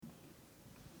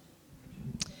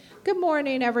Good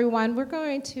morning, everyone. We're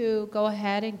going to go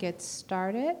ahead and get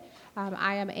started.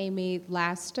 I am Amy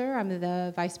Laster. I'm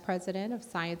the Vice President of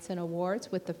Science and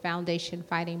Awards with the Foundation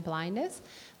Fighting Blindness.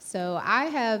 So I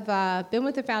have been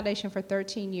with the Foundation for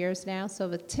 13 years now, so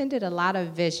I've attended a lot of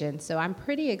vision. So I'm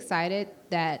pretty excited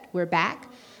that we're back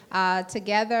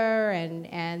together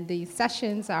and the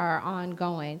sessions are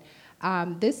ongoing.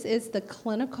 This is the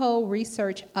clinical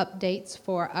research updates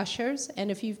for ushers,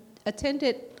 and if you've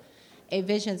attended a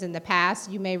Visions in the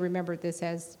past, you may remember this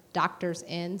as Doctors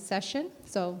In session,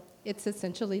 so it's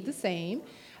essentially the same.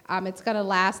 It's going to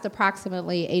last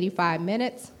approximately 85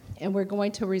 minutes, and we're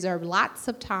going to reserve lots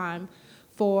of time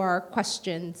for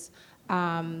questions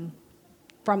from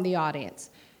the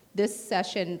audience. This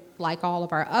session, like all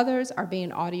of our others, are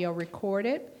being audio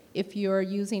recorded. If you're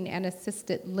using an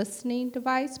assisted listening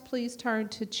device, please turn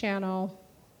to channel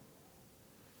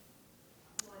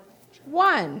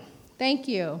 1. Thank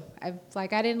you. I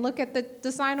didn't look at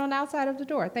the sign on the outside of the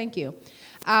door. Thank you.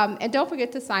 And don't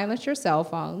forget to silence your cell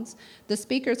phones. The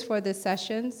speakers for this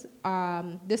session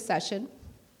are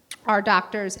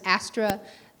Drs. Astra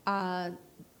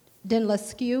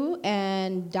Dinlescu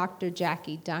and Dr.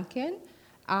 Jackie Duncan.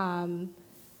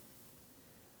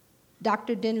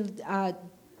 Dr.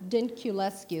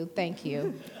 Dinculescu, thank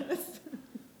you.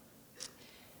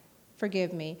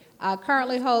 Forgive me,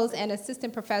 currently holds an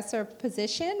assistant professor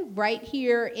position right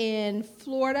here in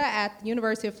Florida at the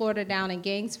University of Florida down in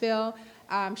Gainesville.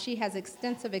 She has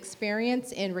extensive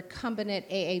experience in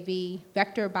recombinant AAV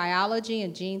vector biology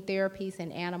and gene therapies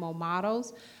in animal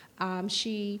models.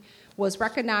 She was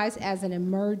recognized as an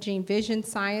emerging vision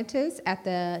scientist at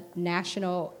the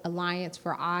National Alliance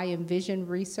for Eye and Vision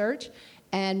Research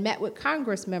and met with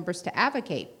Congress members to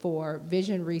advocate for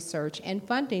vision research and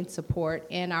funding support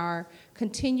in our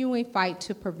continuing fight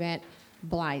to prevent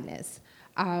blindness.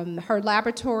 Her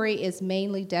laboratory is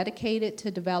mainly dedicated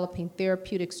to developing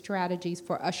therapeutic strategies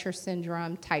for Usher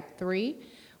syndrome type 3,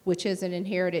 which is an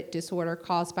inherited disorder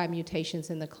caused by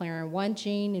mutations in the Clarin1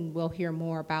 gene, and we'll hear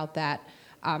more about that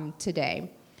today.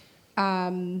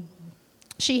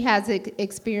 She has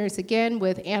experience, again,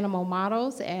 with animal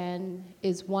models and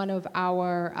is one of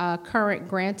our current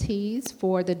grantees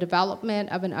for the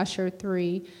development of an Usher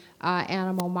 3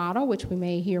 animal model, which we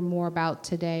may hear more about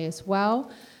today as well.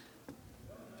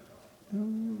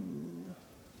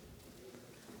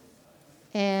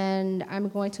 And I'm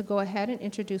going to go ahead and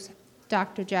introduce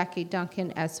Dr. Jackie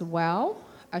Duncan as well.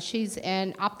 She's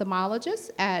an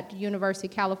ophthalmologist at University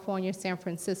of California, San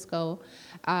Francisco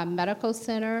Medical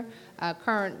Center,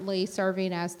 currently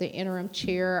serving as the interim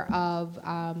chair of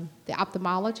the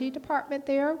ophthalmology department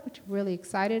there, which we're really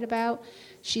excited about.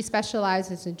 She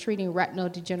specializes in treating retinal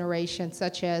degeneration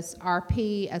such as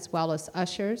RP as well as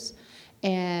Ushers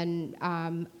and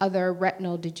other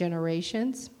retinal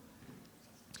degenerations.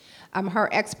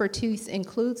 Her expertise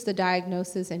includes the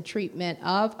diagnosis and treatment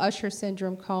of Usher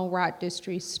syndrome, cone-rod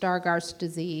dystrophy, Stargardt's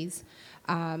disease,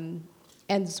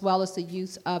 as well as the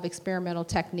use of experimental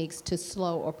techniques to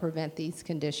slow or prevent these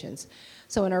conditions.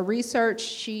 So in her research,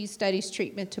 she studies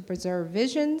treatment to preserve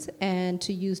visions and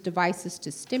to use devices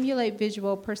to stimulate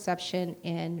visual perception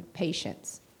in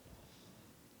patients.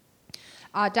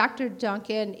 Dr.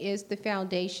 Duncan is the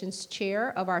Foundation's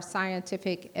chair of our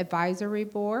Scientific Advisory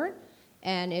Board,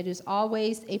 and it is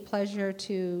always a pleasure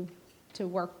to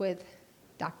work with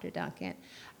Dr. Duncan.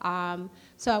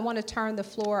 So I want to turn the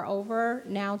floor over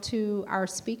now to our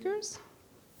speakers.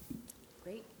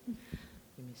 Great.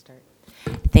 Let me start.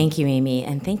 Thank you, Amy,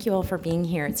 and thank you all for being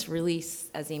here. It's really,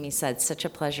 as Amy said, such a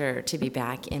pleasure to be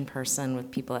back in person with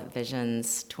people at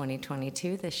Visions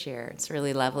 2022 this year. It's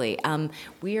really lovely. I'm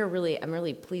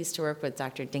really pleased to work with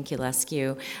Dr.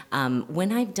 Dinculescu.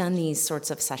 When I've done these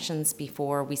sorts of sessions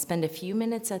before, we spend a few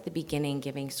minutes at the beginning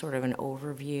giving sort of an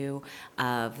overview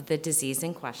of the disease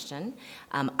in question.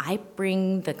 I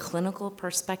bring the clinical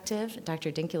perspective.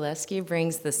 Dr. Dinculescu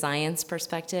brings the science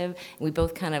perspective. We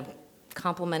both kind of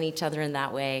complement each other in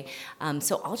that way.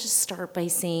 So I'll just start by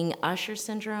saying Usher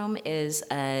syndrome is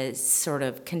a sort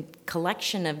of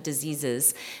collection of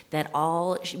diseases that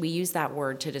we use that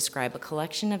word to describe a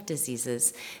collection of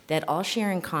diseases that all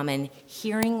share in common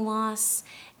hearing loss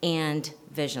and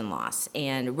vision loss,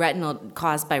 and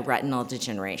caused by retinal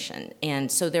degeneration.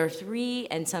 And so there are 3,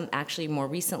 and some actually more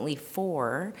recently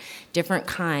 4, different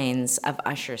kinds of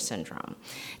Usher syndrome.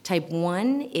 Type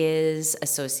 1 is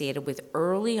associated with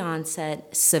early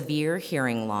onset severe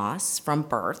hearing loss from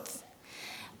birth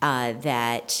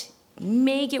that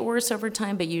may get worse over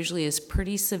time, but usually is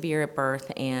pretty severe at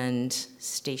birth and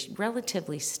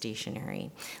relatively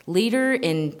stationary. Later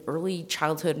in early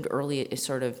childhood, early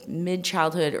sort of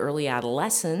mid-childhood, early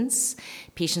adolescence,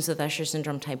 patients with Usher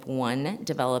syndrome type 1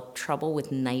 develop trouble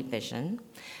with night vision,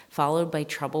 followed by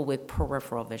trouble with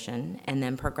peripheral vision, and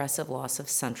then progressive loss of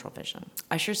central vision.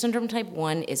 Usher syndrome type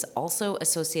 1 is also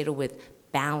associated with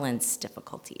balance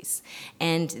difficulties.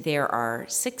 And there are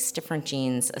 6 different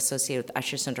genes associated with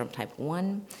Usher syndrome type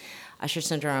 1. Usher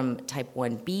syndrome type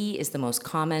 1B is the most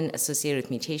common, associated with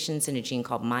mutations in a gene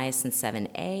called myosin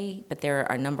 7A, but there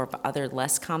are a number of other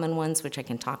less common ones, which I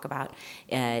can talk about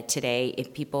today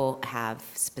if people have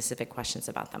specific questions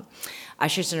about them.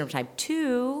 Usher syndrome type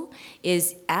 2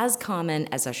 is as common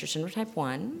as Usher syndrome type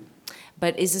 1,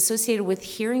 but is associated with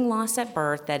hearing loss at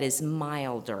birth that is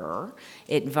milder.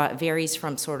 It varies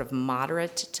from sort of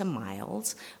moderate to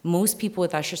mild. Most people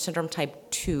with Usher syndrome type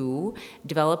 2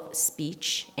 develop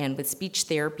speech, and with speech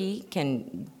therapy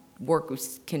can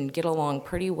get along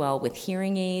pretty well with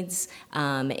hearing aids,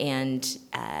 and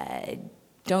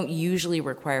don't usually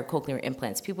require cochlear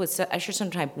implants. People with Usher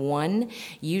syndrome type 1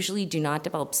 usually do not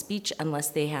develop speech unless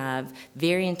they have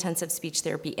very intensive speech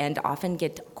therapy and often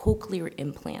get cochlear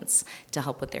implants to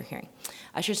help with their hearing.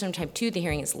 Usher syndrome type 2, the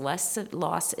hearing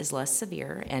loss is less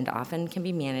severe and often can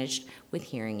be managed with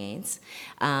hearing aids.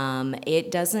 It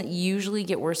doesn't usually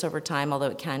get worse over time, although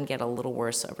it can get a little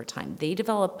worse over time. They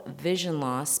develop vision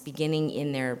loss beginning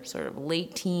in their sort of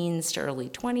late teens to early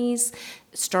 20s,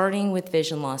 starting with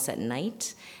vision loss at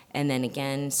night, and then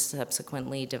again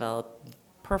subsequently develop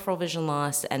peripheral vision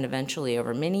loss, and eventually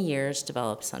over many years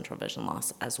develop central vision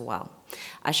loss as well.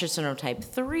 Usher syndrome type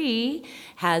 3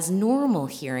 has normal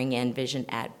hearing and vision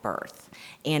at birth,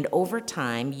 and over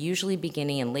time, usually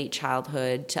beginning in late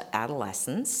childhood to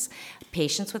adolescence,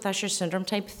 patients with Usher syndrome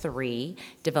type 3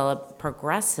 develop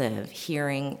progressive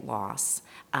hearing loss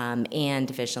and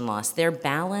vision loss. Their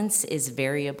balance is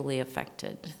variably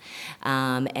affected.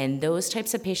 And those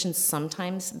types of patients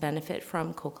sometimes benefit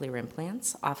from cochlear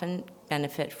implants, often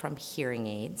benefit from hearing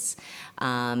aids.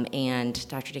 And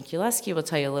Dr. Dinkulewski will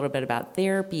tell you a little bit about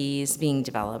therapies being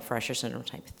developed for Usher syndrome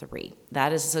type 3.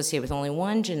 That is associated with only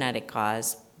one genetic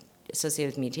cause,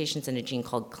 associated with mutations in a gene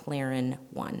called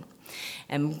Clarin1.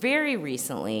 And very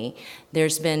recently,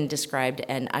 there's been described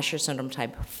an Usher syndrome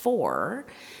type 4,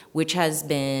 which has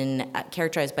been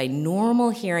characterized by normal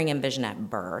hearing and vision at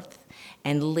birth,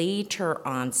 and later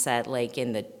onset, like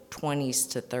in the 20s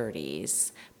to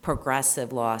 30s,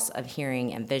 progressive loss of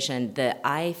hearing and vision. The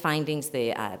eye findings,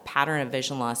 the pattern of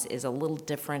vision loss is a little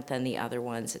different than the other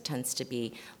ones. It tends to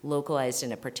be localized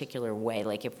in a particular way.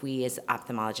 Like if we as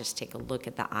ophthalmologists take a look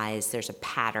at the eyes, there's a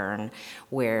pattern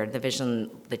where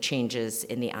the changes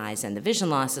in the eyes and the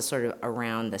vision loss is sort of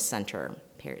around the center.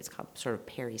 It's called sort of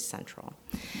pericentral.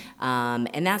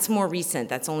 And that's more recent.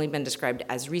 That's only been described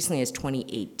as recently as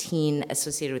 2018,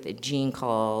 associated with a gene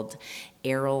called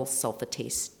aryl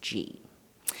sulfatase G.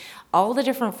 All the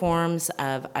different forms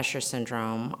of Usher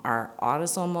syndrome are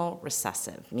autosomal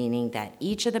recessive, meaning that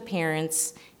each of the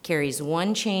parents carries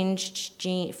one changed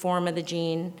form of the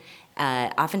gene,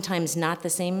 oftentimes not the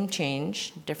same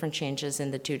change, different changes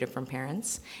in the 2 different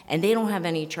parents, and they don't have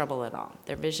any trouble at all.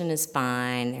 Their vision is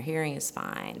fine, their hearing is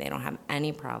fine, they don't have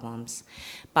any problems.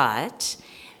 But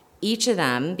each of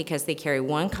them, because they carry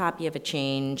one copy of a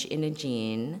change in a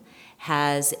gene,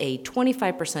 has a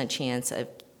 25% chance of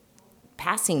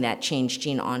passing that changed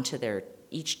gene onto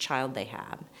each child they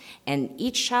have. And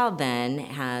each child then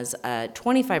has a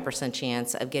 25%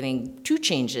 chance of getting 2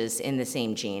 changes in the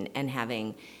same gene and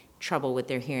having trouble with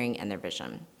their hearing and their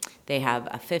vision. They have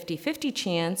a 50-50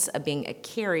 chance of being a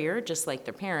carrier, just like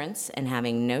their parents, and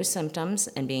having no symptoms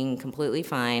and being completely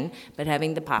fine, but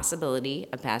having the possibility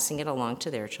of passing it along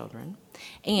to their children.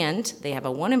 And they have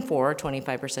a 1 in 4,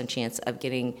 25% chance of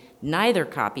getting neither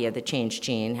copy of the changed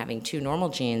gene, having 2 normal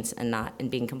genes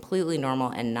and being completely normal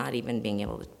and not even being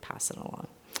able to pass it along.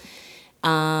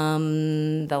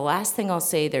 The last thing I'll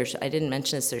say, I didn't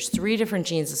mention this, there's 3 different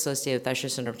genes associated with Usher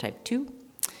syndrome type 2.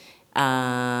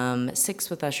 6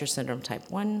 with Usher syndrome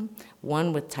type 1,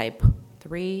 1 with type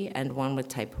 3, and 1 with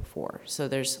type 4. So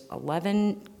there's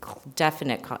 11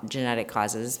 definite genetic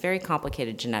causes, very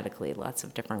complicated genetically, lots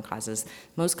of different causes.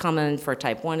 Most common for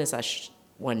type 1 is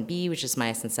USH1B, which is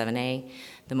myosin 7A.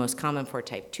 The most common for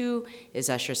type 2 is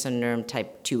Usher syndrome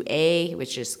type 2A,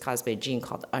 which is caused by a gene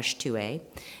called USH2A.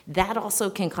 That also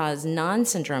can cause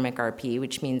non-syndromic RP,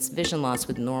 which means vision loss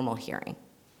with normal hearing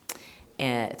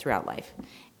throughout life.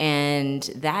 And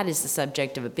that is the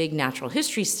subject of a big natural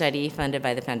history study funded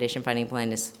by the Foundation Fighting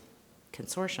Blindness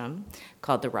consortium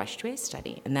called the RUSH-2A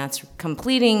study, and that's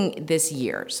completing this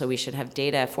year. So we should have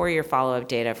data, 4-year follow-up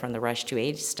data from the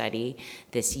RUSH-2A study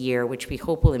this year, which we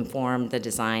hope will inform the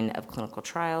design of clinical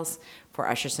trials for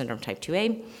Usher syndrome type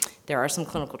 2A. There are some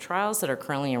clinical trials that are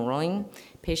currently enrolling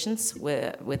patients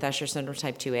with Usher syndrome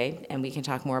type 2A, and we can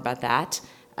talk more about that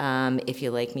if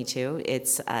you'd like me to.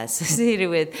 It's associated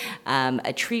with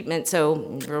a treatment.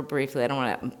 So real briefly, I don't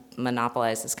want to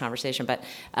monopolize this conversation, but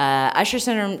Usher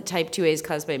syndrome type 2A is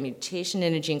caused by a mutation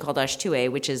in a gene called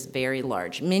USH2A, which is very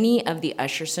large. Many of the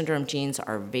Usher syndrome genes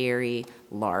are very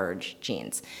large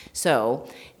genes. So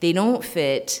they don't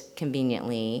fit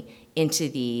conveniently into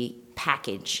the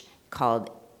package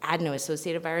called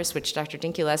adeno-associated virus, which Dr.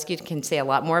 Dinkulescu can say a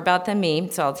lot more about than me,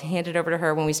 so I'll hand it over to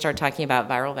her when we start talking about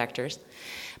viral vectors.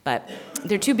 But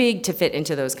they're too big to fit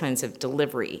into those kinds of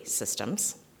delivery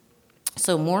systems.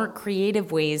 So more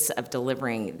creative ways of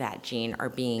delivering that gene are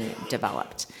being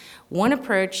developed. One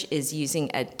approach is using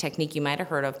a technique you might have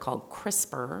heard of called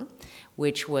CRISPR,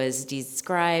 which was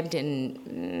described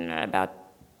in about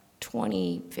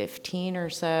 2015 or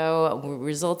so,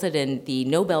 resulted in the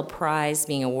Nobel Prize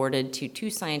being awarded to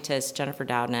 2 scientists, Jennifer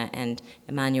Doudna and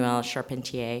Emmanuel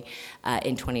Charpentier,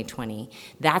 in 2020.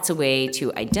 That's a way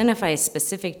to identify a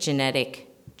specific genetic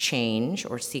change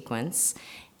or sequence,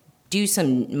 do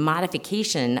some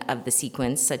modification of the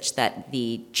sequence such that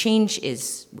the change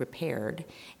is repaired,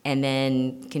 and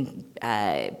then can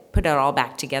put it all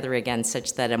back together again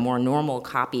such that a more normal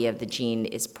copy of the gene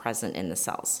is present in the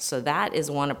cells. So that is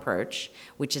one approach,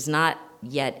 which is not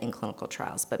yet in clinical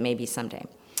trials, but maybe someday.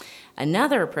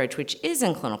 Another approach, which is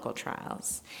in clinical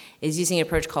trials, is using an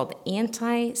approach called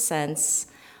antisense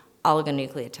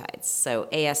oligonucleotides. So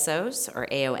ASOs or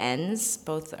AONs,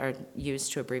 both are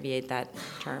used to abbreviate that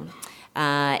term.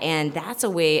 And that's a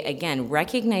way, again,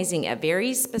 recognizing a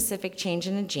very specific change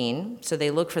in a gene. So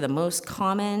they look for the most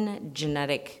common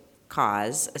genetic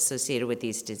cause associated with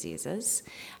these diseases.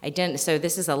 So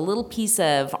this is a little piece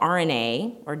of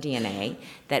RNA or DNA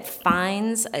that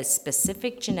finds a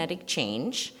specific genetic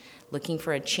change, looking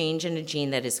for a change in a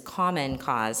gene that is common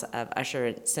cause of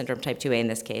Usher syndrome type 2A in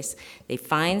this case. They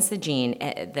finds the gene,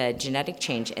 the genetic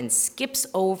change, and skips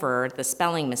over the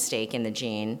spelling mistake in the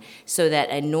gene so that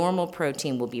a normal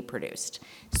protein will be produced.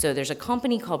 So there's a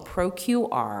company called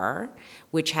ProQR,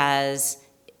 which has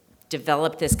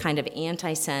developed this kind of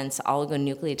antisense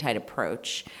oligonucleotide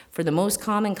approach for the most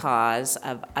common cause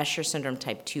of Usher syndrome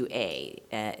type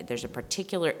 2A. There's a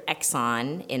particular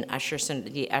exon in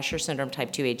the Usher syndrome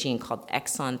type 2A gene called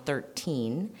exon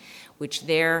 13, which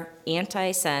their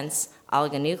antisense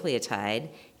oligonucleotide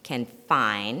can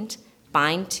bind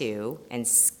to, and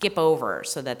skip over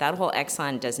so that that whole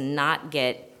exon does not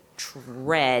get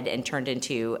read and turned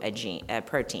into a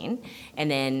protein. And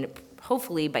then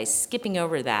hopefully by skipping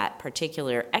over that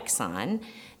particular exon,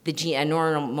 a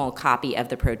normal copy of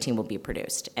the protein will be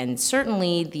produced. And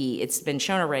certainly it's been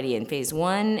shown already in phase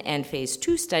 1 and phase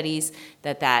 2 studies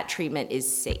that treatment is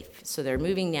safe. So they're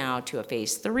moving now to a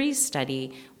phase 3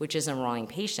 study, which is enrolling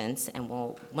patients, and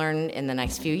we'll learn in the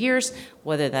next few years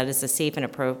whether that is a safe and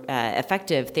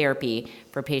effective therapy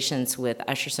for patients with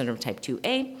Usher syndrome type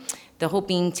 2A. The hope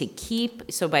being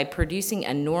so by producing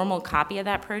a normal copy of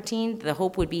that protein, the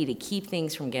hope would be to keep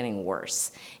things from getting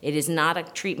worse. It is not a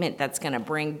treatment that's going to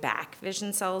bring back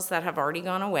vision cells that have already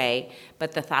gone away,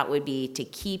 but the thought would be to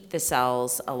keep the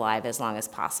cells alive as long as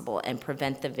possible and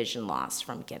prevent the vision loss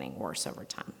from getting worse over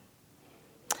time.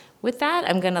 With that,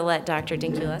 I'm going to let Dr.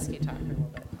 Dinkulescu talk for a little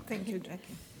bit. Thank you,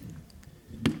 Jackie.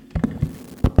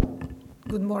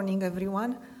 Good morning,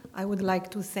 everyone. I would like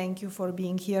to thank you for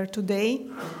being here today.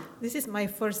 This is my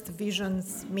first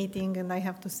Visions meeting, and I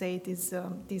have to say it is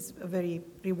a very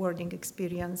rewarding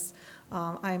experience.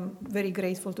 I'm very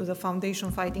grateful to the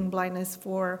Foundation Fighting Blindness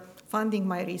for funding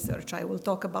my research. I will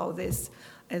talk about this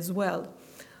as well.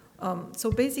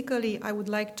 So basically, I would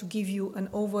like to give you an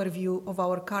overview of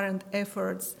our current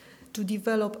efforts to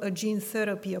develop a gene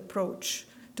therapy approach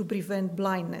to prevent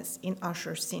blindness in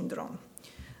Usher syndrome.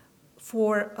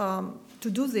 To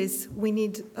do this, we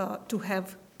need to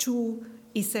have 2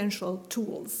 essential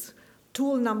tools.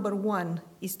 Tool number 1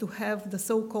 is to have the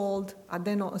so-called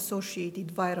adeno-associated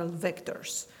viral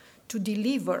vectors to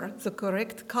deliver the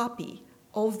correct copy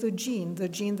of the gene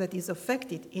that is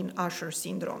affected in Usher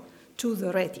syndrome, to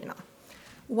the retina.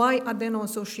 Why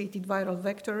adeno-associated viral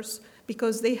vectors?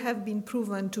 Because they have been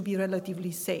proven to be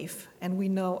relatively safe, and we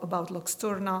know about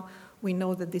Luxturna. We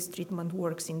know that this treatment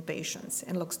works in patients,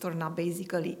 and Luxturna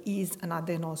basically is an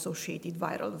adeno-associated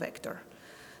viral vector.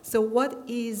 So what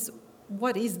is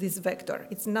this vector?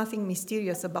 It's nothing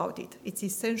mysterious about it. It's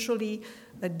essentially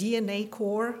a DNA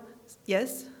core.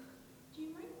 Yes?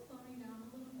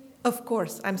 Of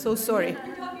course, I'm so sorry.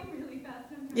 You're talking really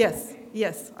fast.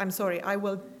 Yes, I'm sorry. I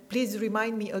will, please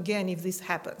remind me again if this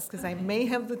happens, because I may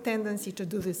have the tendency to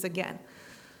do this again.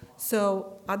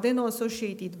 So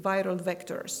adeno-associated viral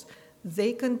vectors,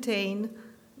 they contain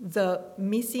the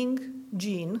missing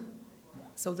gene,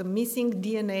 so the missing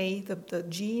DNA, the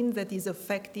gene that is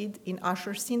affected in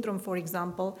Usher syndrome, for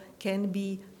example, can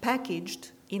be packaged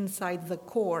inside the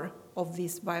core of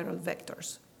these viral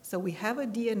vectors. So we have a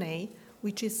DNA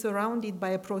which is surrounded by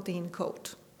a protein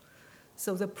coat.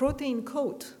 So the protein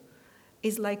coat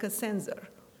is like a sensor.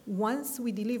 Once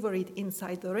we deliver it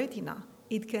inside the retina,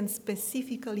 it can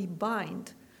specifically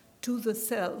bind to the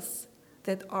cells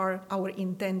that are our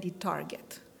intended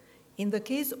target. In the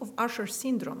case of Usher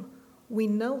syndrome, we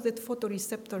know that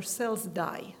photoreceptor cells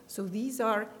die. So these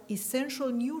are essential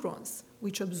neurons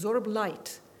which absorb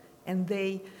light, and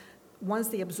once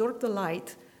they absorb the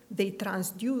light, they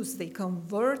transduce, they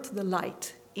convert the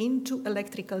light into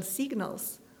electrical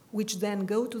signals, which then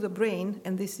go to the brain,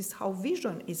 and this is how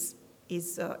vision is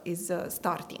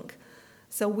starting.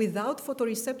 So without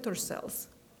photoreceptor cells,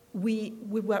 we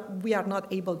are not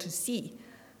able to see.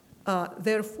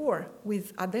 Therefore,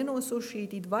 with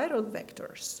adeno-associated viral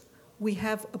vectors, we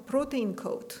have a protein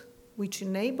coat which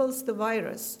enables the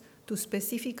virus to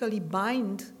specifically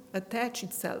attach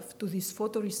itself to these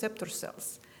photoreceptor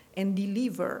cells and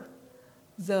deliver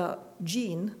the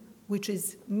gene which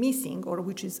is missing or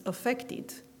which is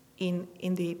affected in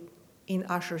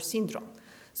Usher syndrome.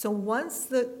 So once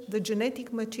the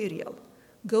genetic material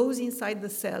goes inside the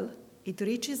cell, it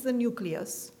reaches the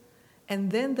nucleus,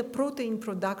 and then the protein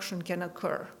production can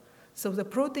occur. So the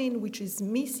protein which is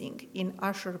missing in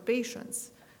Usher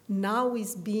patients now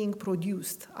is being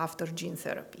produced after gene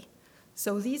therapy.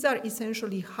 So these are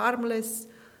essentially harmless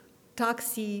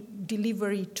taxi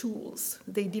delivery tools.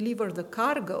 They deliver the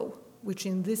cargo, which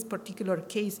in this particular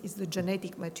case is the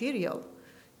genetic material,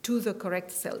 to the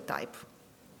correct cell type.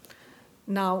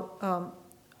 Now,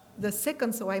 the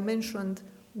second, so I mentioned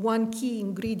one key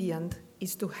ingredient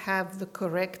is to have the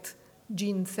correct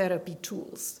gene therapy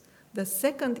tools. The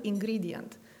second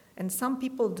ingredient, and some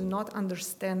people do not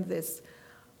understand this,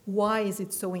 why is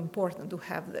it so important to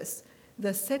have this?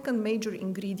 The second major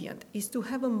ingredient is to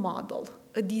have a model,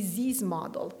 a disease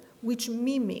model, which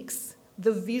mimics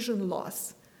the vision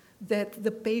loss that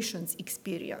the patients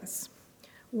experience.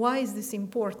 Why is this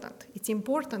important? It's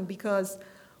important because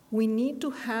we need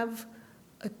to have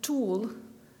a tool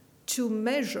to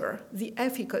measure the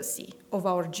efficacy of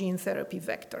our gene therapy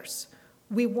vectors.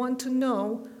 We want to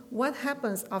know what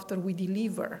happens after we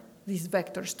deliver these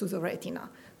vectors to the retina.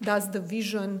 Does the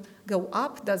vision go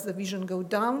up? Does the vision go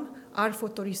down? Are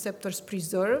photoreceptors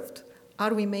preserved?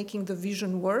 Are we making the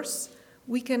vision worse?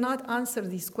 We cannot answer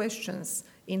these questions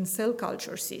in cell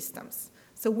culture systems,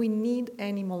 so we need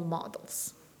animal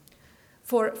models.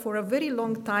 For a very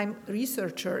long time,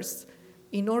 researchers,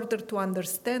 in order to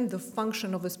understand the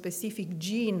function of a specific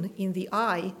gene in the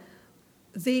eye,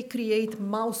 they create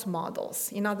mouse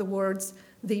models. In other words,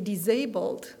 they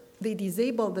disable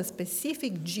the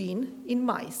specific gene in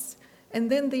mice,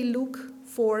 and then they look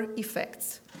for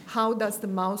effects. How does the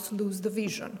mouse lose the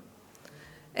vision?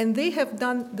 And they have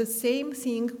done the same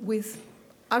thing with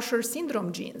Usher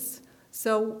syndrome genes.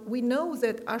 So we know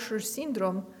that Usher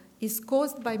syndrome is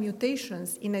caused by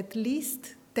mutations in at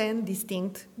least 10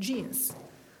 distinct genes.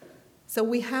 So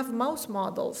we have mouse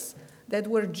models that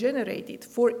were generated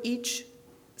for each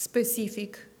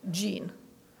specific gene.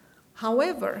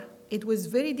 However, it was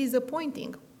very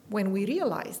disappointing when we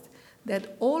realized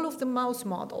that all of the mouse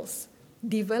models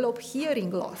develop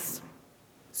hearing loss.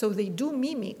 So they do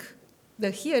mimic the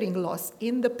hearing loss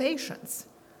in the patients.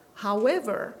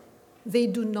 However, they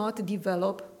do not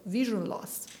develop vision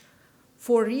loss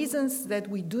for reasons that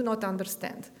we do not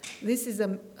understand. This is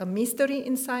a mystery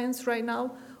in science right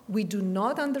now. We do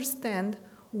not understand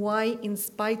why, in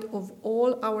spite of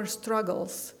all our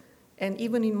struggles, and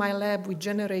even in my lab, we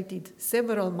generated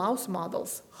several mouse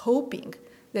models, hoping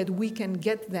that we can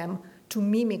get them to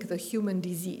mimic the human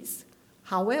disease.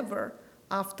 However,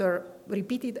 after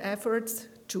repeated efforts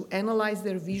to analyze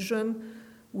their vision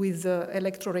with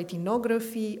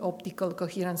electroretinography, optical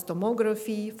coherence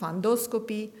tomography,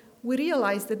 fundoscopy, we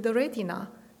realized that the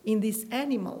retina in these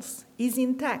animals is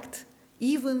intact,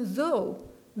 even though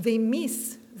they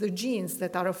miss the genes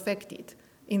that are affected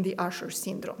in the Usher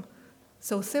syndrome.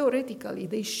 So theoretically,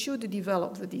 they should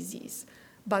develop the disease,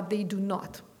 but they do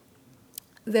not.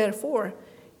 Therefore,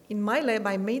 in my lab,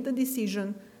 I made the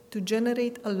decision to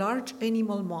generate a large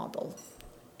animal model.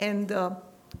 And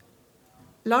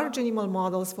large animal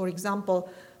models, for example,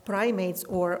 primates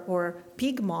or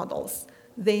pig models,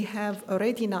 they have a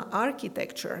retina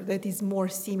architecture that is more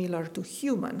similar to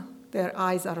human. Their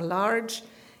eyes are large,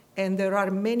 and there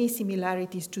are many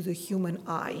similarities to the human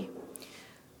eye.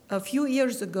 A few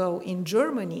years ago in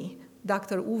Germany,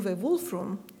 Dr. Uwe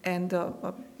Wolfram and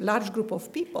a large group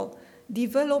of people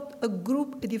developed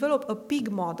a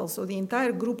pig model. So the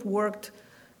entire group worked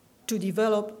to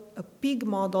develop a pig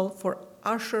model for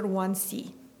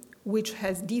Usher1C, which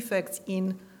has defects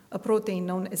in a protein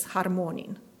known as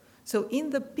harmonin. So in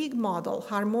the pig model,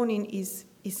 harmonin is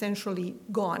essentially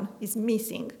gone, is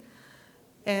missing.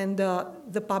 And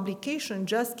the publication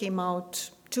just came out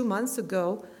 2 months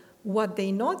ago. What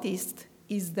they noticed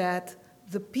is that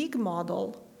the pig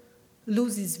model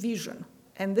loses vision.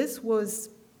 And this was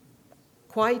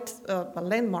quite a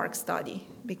landmark study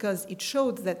because it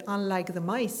showed that unlike the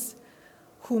mice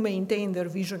who maintain their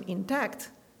vision intact,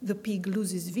 the pig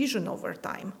loses vision over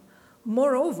time.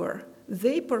 Moreover,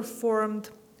 they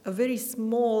performed a very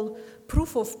small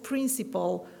proof of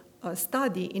principle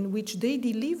study in which they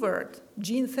delivered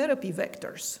gene therapy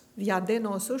vectors, the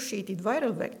adeno-associated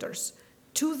viral vectors,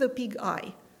 to the pig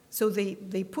eye. So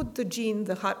they put the gene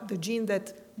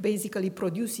that basically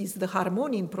produces the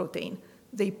harmonin protein,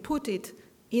 they put it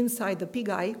inside the pig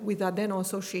eye with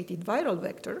adeno-associated viral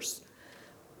vectors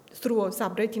through a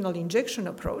subretinal injection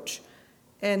approach.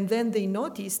 And then they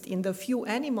noticed in the few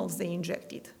animals they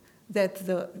injected that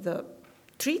the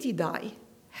treated eye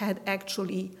had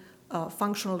actually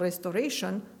functional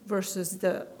restoration versus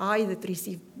the eye that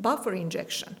received buffer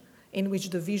injection, in which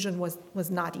the vision was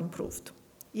not improved.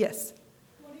 Yes?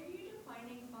 What are you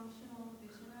defining functional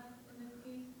vision as in this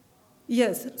case?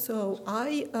 Yes, so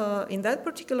in that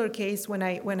particular case, when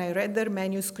I read their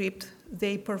manuscript,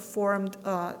 they performed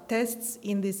tests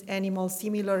in this animal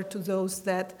similar to those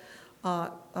that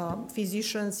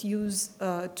physicians use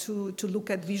to look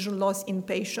at vision loss in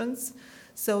patients.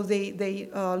 So they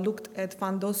looked at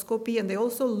fundoscopy, and they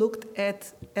also looked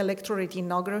at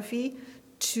electroretinography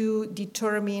to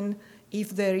determine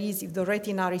if the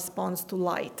retina responds to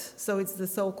light. So it's the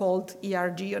so-called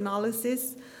ERG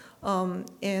analysis.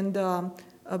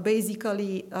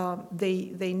 Basically,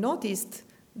 they noticed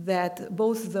that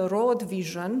both the rod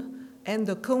vision and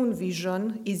the cone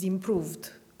vision is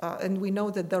improved. And we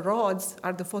know that the rods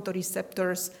are the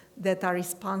photoreceptors that are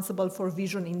responsible for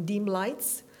vision in dim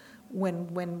lights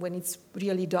when it's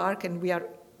really dark, and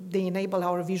they enable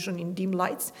our vision in dim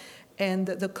lights. And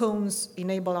the cones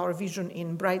enable our vision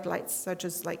in bright lights, such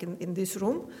as like in this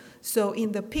room. So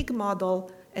in the pig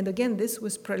model, and again, this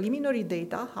was preliminary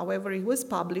data, however, it was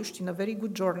published in a very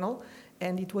good journal,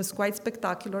 and it was quite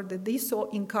spectacular that they saw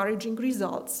encouraging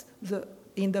results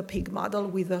in the pig model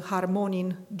with the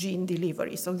harmonin gene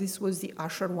delivery. So this was the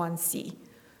Usher1C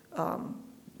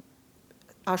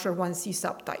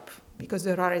subtype. Because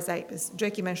there are, as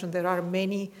Jackie mentioned, there are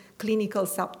many clinical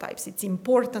subtypes. It's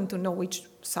important to know which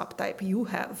subtype you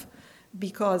have,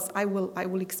 because I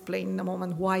will explain in a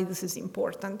moment why this is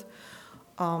important.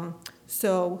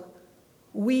 So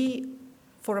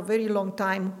for a very long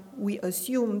time, we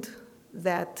assumed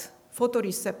that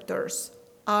photoreceptors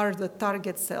are the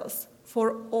target cells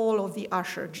for all of the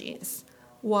Usher genes.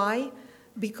 Why?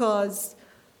 Because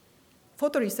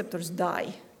photoreceptors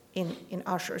die in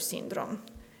Usher syndrome.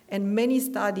 And many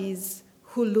studies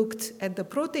who looked at the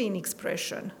protein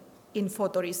expression in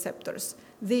photoreceptors,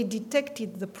 they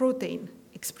detected the protein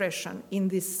expression in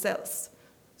these cells.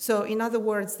 So in other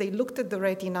words, they looked at the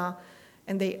retina,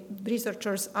 and the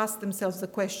researchers asked themselves the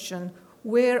question,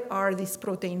 where are these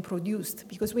protein produced?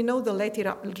 Because we know the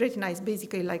retina is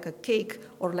basically like a cake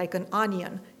or like an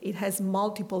onion. It has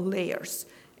multiple layers,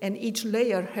 and each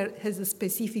layer has a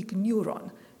specific neuron.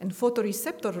 And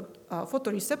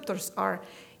photoreceptors are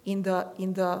in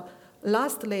the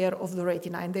last layer of the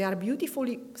retina, and they are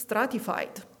beautifully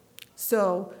stratified.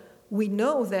 So we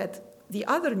know that the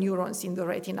other neurons in the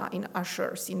retina in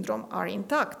Usher syndrome are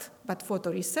intact, but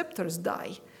photoreceptors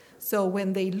die. So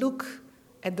when they look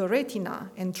at the retina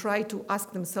and try to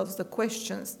ask themselves the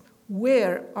questions,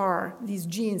 where are these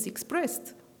genes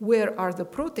expressed? Where are the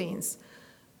proteins?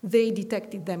 They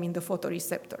detected them in the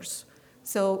photoreceptors.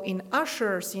 So in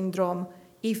Usher syndrome,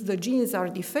 if the genes are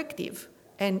defective,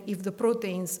 and if the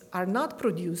proteins are not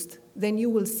produced, then you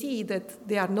will see that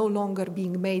they are no longer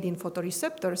being made in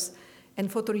photoreceptors, and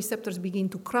photoreceptors begin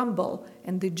to crumble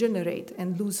and degenerate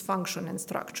and lose function and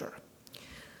structure.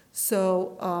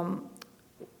 So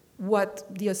what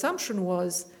the assumption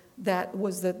was that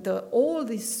all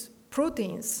these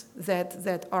proteins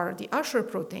that are the Usher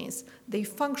proteins, they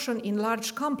function in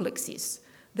large complexes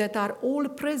that are all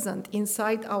present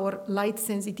inside our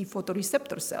light-sensitive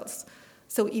photoreceptor cells.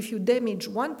 So if you damage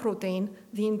one protein,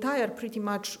 the entire pretty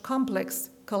much complex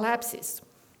collapses.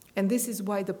 And this is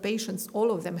why the patients,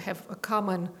 all of them, have a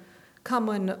common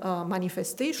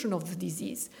manifestation of the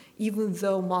disease, even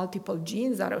though multiple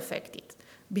genes are affected,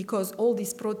 because all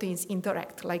these proteins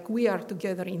interact. Like we are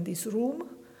together in this room,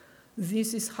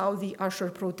 this is how the Usher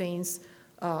proteins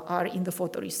are in the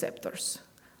photoreceptors.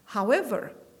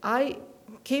 However, I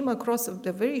came across a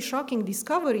very shocking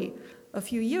discovery a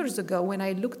few years ago when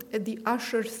I looked at the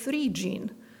Usher3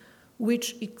 gene,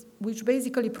 which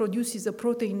basically produces a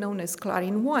protein known as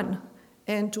Clarin-1.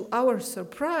 And to our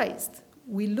surprise,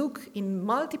 we look in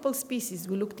multiple species.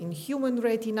 We looked in human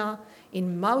retina,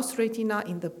 in mouse retina,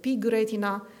 in the pig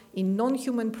retina, in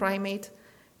non-human primate,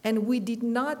 and we did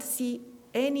not see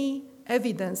any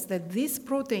evidence that this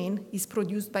protein is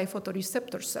produced by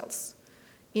photoreceptor cells.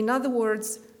 In other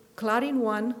words,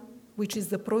 Clarin-1, which is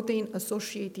the protein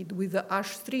associated with the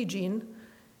Ush3 gene,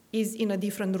 is in a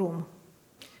different room.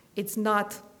 It's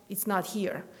not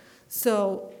here.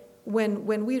 So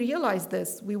when we realized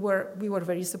this, we were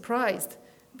very surprised,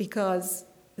 because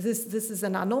this is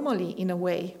an anomaly in a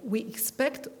way. We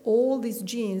expect all these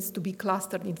genes to be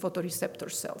clustered in photoreceptor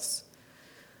cells.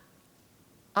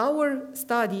 Our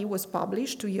study was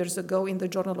published 2 years ago in the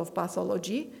Journal of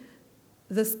Pathology.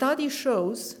 The study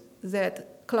shows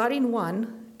that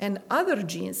Clarin-1 and other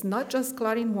genes, not just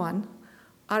Clarin-1,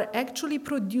 are actually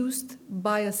produced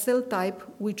by a cell type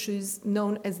which is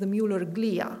known as the Muller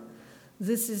glia.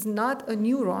 This is not a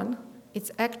neuron.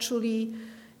 It's actually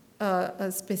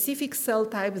a specific cell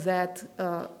type that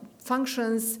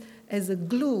functions as a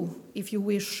glue, if you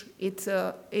wish. It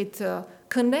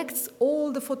connects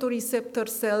all the photoreceptor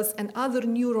cells and other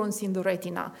neurons in the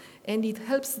retina, and it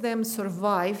helps them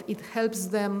survive. It helps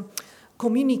them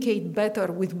communicate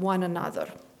better with one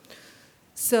another.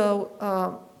 So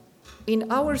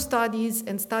in our studies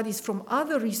and studies from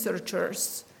other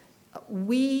researchers,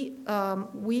 we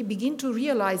begin to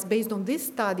realize, based on these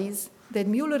studies, that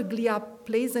Muller glia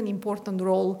plays an important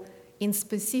role in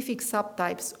specific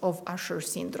subtypes of Usher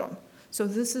syndrome. So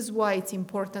this is why it's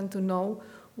important to know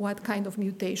what kind of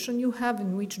mutation you have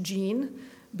in which gene,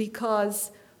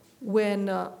 because when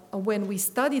we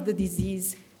study the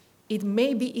disease, it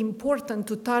may be important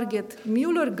to target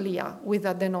Muller glia with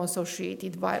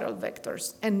adeno-associated viral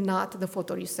vectors and not the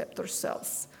photoreceptor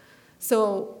cells.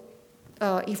 So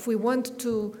if we want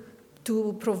to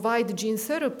provide gene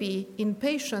therapy in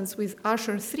patients with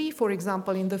Usher3, for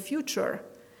example, in the future,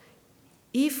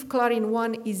 if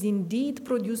Clarin-1 is indeed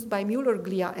produced by Muller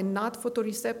glia and not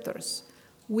photoreceptors,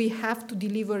 we have to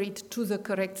deliver it to the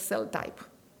correct cell type.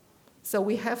 So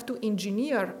we have to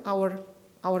engineer our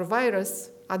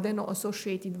virus,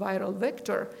 adeno-associated viral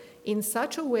vector, in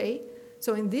such a way,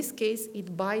 so in this case,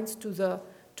 it binds to the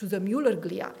Muller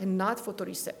glia and not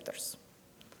photoreceptors.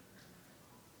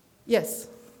 Yes?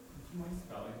 Do you mind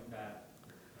spelling that?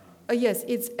 Yes,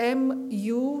 it's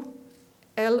M-U-L-L-E-R.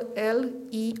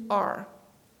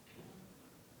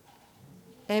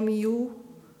 M-U-L-L-E-R,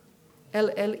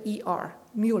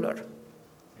 Muller. Thank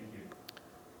you.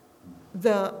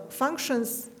 The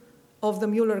functions of the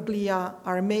Muller glia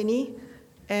are many,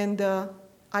 and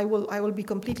I will be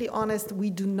completely honest, we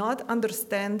do not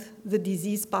understand the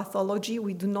disease pathology.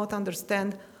 We do not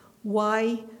understand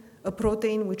why a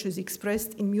protein which is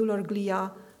expressed in Muller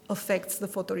glia affects the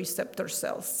photoreceptor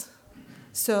cells.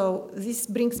 So this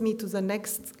brings me to the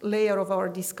next layer of our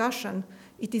discussion.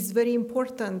 It is very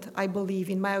important, I believe,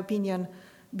 in my opinion,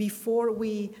 before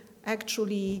we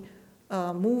actually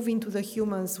move into the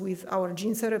humans with our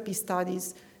gene therapy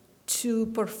studies, to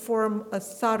perform a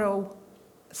thorough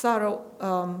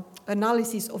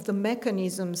analysis of the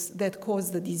mechanisms that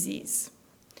cause the disease,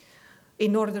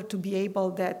 in order to be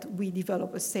able that we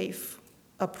develop a safe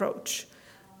approach.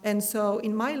 And so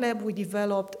in my lab, we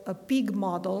developed a pig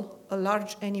model, a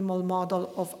large animal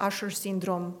model of Usher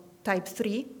syndrome type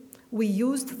 3. We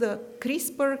used the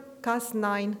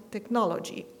CRISPR-Cas9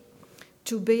 technology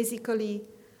to basically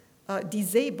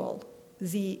disable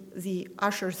the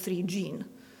Usher3 gene.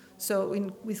 So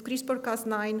with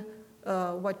CRISPR-Cas9,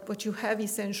 what you have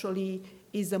essentially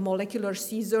is a molecular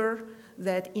scissor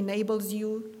that enables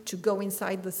you to go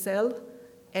inside the cell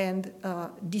and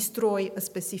destroy a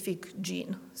specific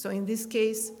gene. So in this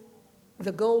case,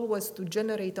 the goal was to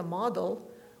generate a model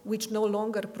which no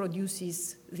longer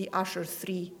produces the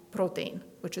Usher3 protein,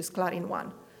 which is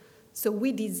Clarin-1. So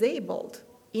we disabled,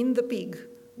 in the pig,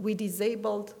 we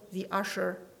disabled the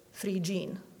Usher3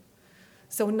 gene.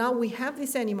 So now we have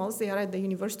these animals, they are at the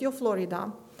University of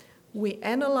Florida. We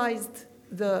analyzed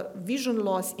the vision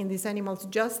loss in these animals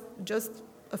just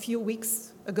a few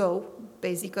weeks ago,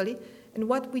 basically, And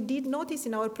what we did notice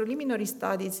in our preliminary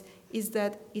studies is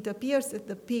that it appears that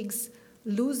the pigs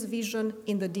lose vision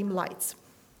in the dim lights,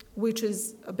 which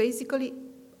is basically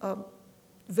a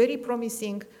very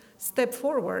promising step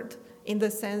forward in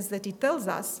the sense that it tells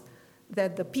us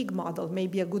that the pig model may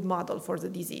be a good model for the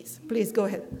disease. Please go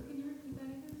ahead. Can you repeat that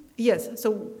again? Yes,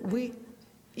 so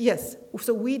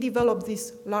we developed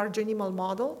this large animal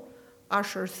model,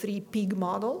 Usher 3 pig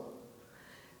model.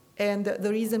 And the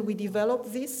reason we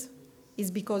developed this is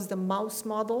because the mouse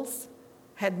models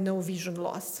had no vision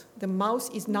loss. The mouse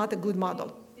is not a good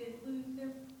model. Did lose their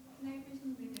night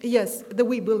vision? They did. Yes,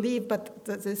 we believe, but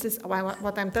this is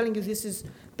what I'm telling you. This is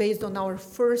based on our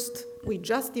first. We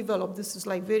just developed. This is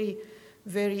like very,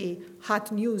 very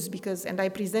hot news because, and I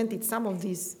presented some of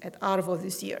these at ARVO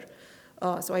this year.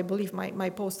 So I believe my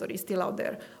poster is still out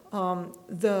there.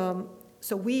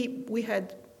 So we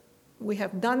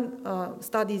have done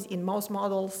studies in mouse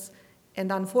models,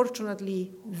 and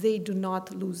unfortunately, they do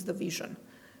not lose the vision.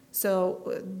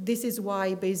 So this is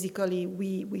why basically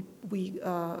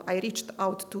I reached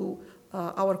out to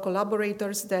our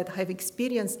collaborators that have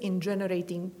experience in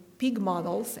generating pig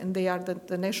models, and they are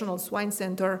the National Swine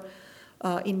Center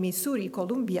in Missouri,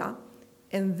 Columbia,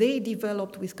 and they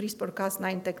developed with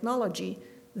CRISPR-Cas9 technology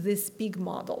this pig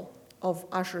model of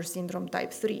Usher syndrome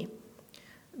type 3.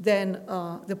 Then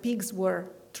the pigs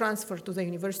were transferred to the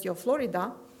University of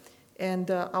Florida,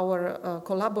 and our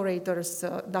collaborators,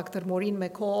 Dr. Maureen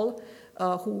McCall,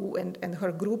 and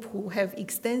her group, who have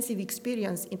extensive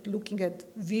experience in looking at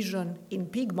vision in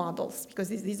pig models, because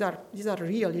these are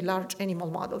really large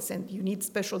animal models, and you need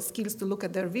special skills to look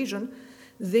at their vision.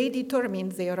 They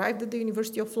arrived at the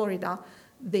University of Florida,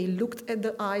 they looked at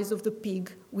the eyes of the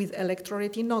pig with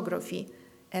electroretinography,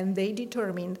 and they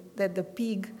determined that the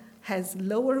pig has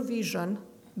lower vision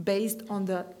based on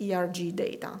the ERG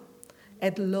data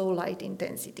at low light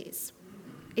intensities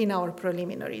in our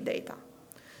preliminary data.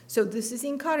 So this is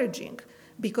encouraging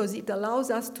because it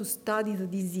allows us to study the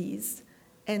disease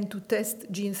and to test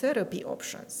gene therapy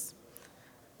options.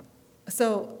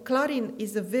 So Clarin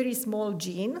is a very small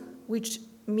gene, which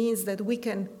means that we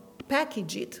can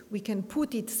package it, we can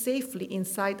put it safely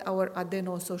inside our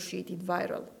adeno-associated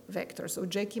viral vector. So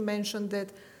Jackie mentioned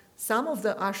that some of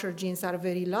the Usher genes are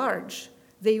very large.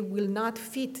 They will not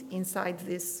fit inside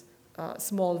this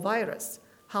small virus.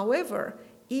 However,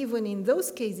 even in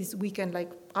those cases, we can,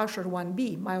 like Usher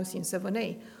 1B, myosin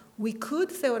 7A, we could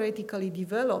theoretically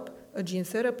develop a gene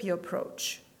therapy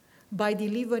approach by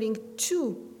delivering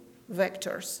 2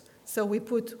 vectors. So we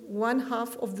put one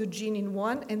half of the gene in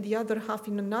one and the other half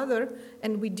in another,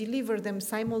 and we deliver them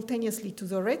simultaneously to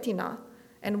the retina.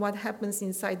 And what happens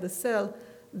inside the cell,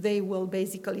 they will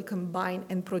basically combine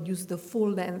and produce the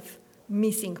full-length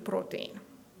missing protein.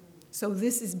 So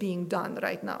this is being done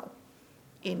right now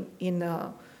in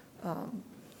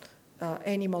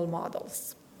animal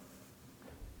models.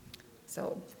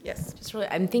 So yes.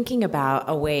 I'm thinking about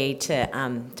a way to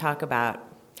talk about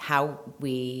how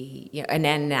an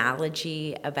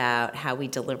analogy about how we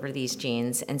deliver these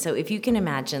genes. And so if you can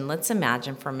imagine, let's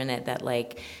imagine for a minute that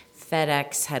like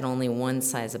FedEx had only one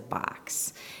size of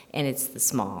box, and it's the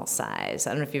small size.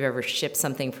 I don't know if you've ever shipped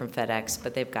something from FedEx,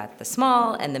 but they've got the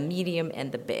small and the medium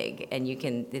and the big, and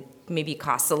it maybe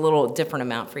costs a little different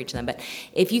amount for each of them. But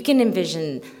if you can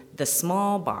envision the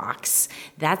small box,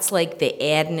 that's like the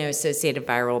adeno-associated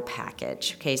viral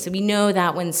package. Okay, so we know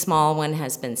that small one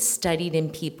has been studied in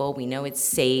people. We know it's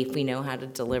safe. We know how to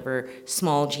deliver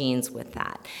small genes with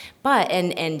that. But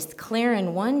and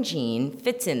Clarin1 gene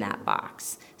fits in that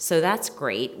box. So that's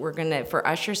great. For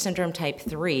Usher syndrome type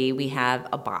 3, we have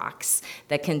a box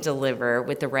that can deliver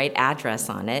with the right address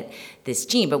on it, this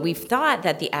gene. But we've thought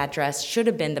that the address should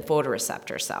have been the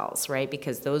photoreceptor cells, right?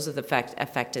 Because those are the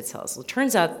affected cells. Well, it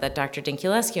turns out that Dr.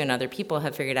 Dinkulescu and other people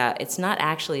have figured out it's not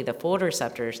actually the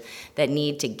photoreceptors that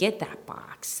need to get that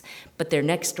box, but their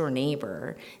next door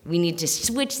neighbor. We need to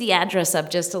switch the address up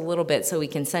just a little bit so we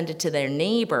can send it to their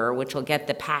neighbor, which will get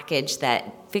the package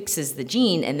that fixes the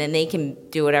gene, and then they can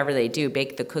do whatever they do,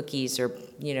 bake the cookies or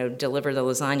deliver the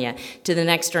lasagna to the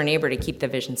next door neighbor to keep the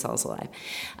vision cells alive.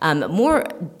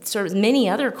 Many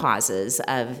other causes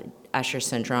of Usher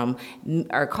syndrome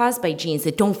are caused by genes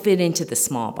that don't fit into the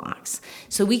small box.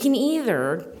 So we can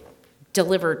either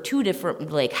deliver two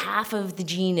different, like half of the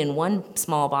gene in one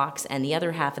small box and the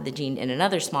other half of the gene in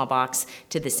another small box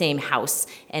to the same house.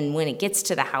 And when it gets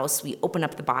to the house, we open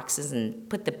up the boxes and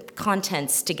put the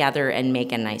contents together and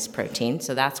make a nice protein.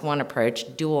 So that's one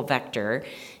approach, dual vector,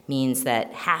 means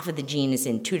that half of the gene is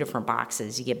in two different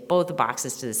boxes. You get both the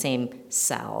boxes to the same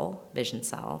cell, vision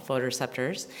cell,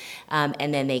 photoreceptors,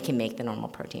 and then they can make the normal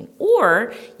protein.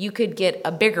 Or you could get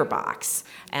a bigger box.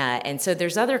 And so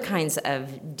there's other kinds of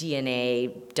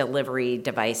DNA delivery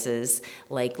devices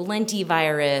like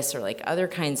lentivirus or like other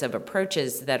kinds of approaches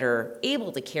that are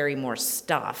able to carry more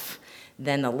stuff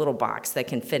than the little box that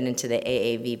can fit into the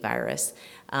AAV virus.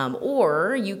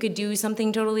 Or you could do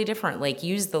something totally different, like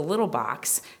use the little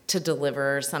box to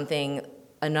deliver something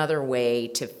another way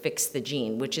to fix the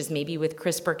gene, which is maybe with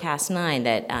CRISPR-Cas9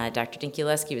 that Dr.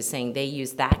 Dinkulewski was saying. They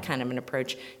use that kind of an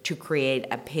approach to create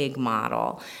a pig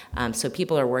model. So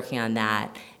people are working on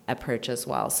that approach as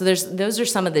well. So those are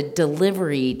some of the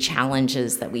delivery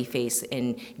challenges that we face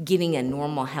in getting a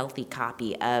normal, healthy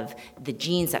copy of the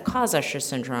genes that cause Usher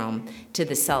syndrome to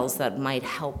the cells that might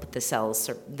help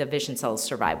the vision cells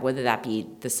survive, whether that be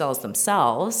the cells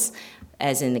themselves,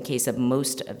 as in the case of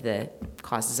most of the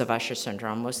causes of Usher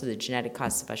syndrome, most of the genetic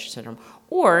causes of Usher syndrome,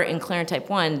 or in Clearance type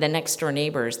 1, the next door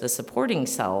neighbors, the supporting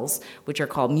cells, which are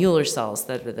called Mueller cells,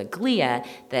 that are the glia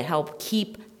that help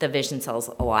keep the vision cells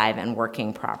alive and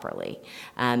working properly.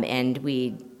 And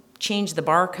we change the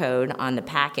barcode on the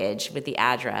package with the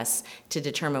address to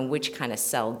determine which kind of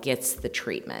cell gets the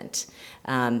treatment.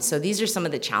 So these are some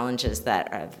of the challenges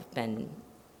that have been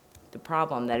the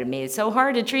problem that have made it so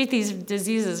hard to treat these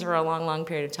diseases for a long, long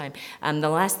period of time. The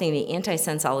last thing, the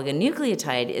antisense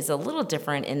oligonucleotide is a little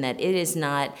different in that it is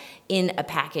not in a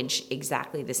package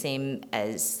exactly the same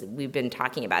as we've been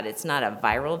talking about. It's not a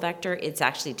viral vector. It's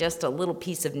actually just a little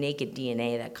piece of naked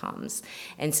DNA that comes.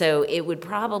 And so it would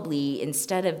probably,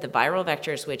 instead of the viral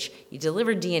vectors, which you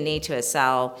deliver DNA to a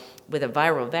cell with a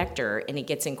viral vector, and it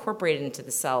gets incorporated into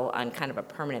the cell on kind of a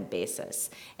permanent basis.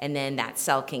 And then that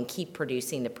cell can keep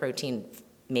producing the protein,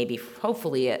 maybe,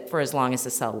 hopefully, for as long as the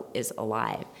cell is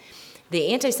alive. The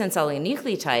antisense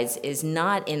oligonucleotides is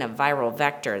not in a viral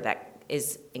vector that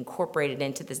is incorporated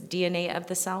into the DNA of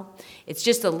the cell. It's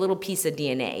just a little piece of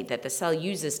DNA that the cell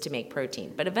uses to make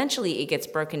protein, but eventually it gets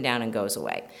broken down and goes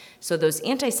away. So those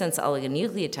antisense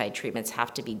oligonucleotide treatments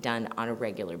have to be done on a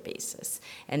regular basis.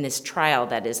 And this trial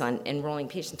that is enrolling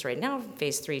patients right now,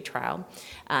 phase 3 trial,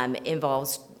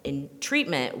 involves in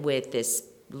treatment with this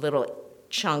little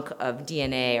chunk of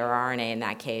DNA or RNA in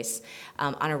that case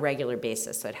on a regular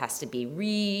basis. So it has to be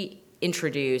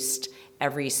reintroduced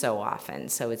every so often.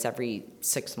 So it's every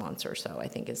 6 months or so, I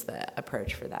think, is the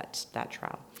approach for that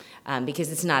trial.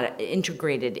 Because it's not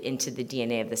integrated into the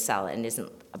DNA of the cell and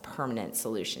isn't a permanent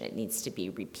solution. It needs to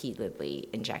be repeatedly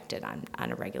injected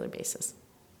on a regular basis.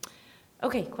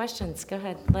 Okay, questions? Go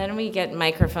ahead. Let me get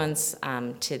microphones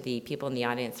to the people in the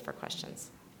audience for questions.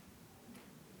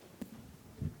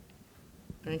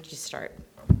 Why don't you start?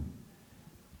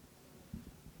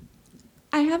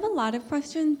 I have a lot of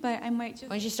questions, but I might just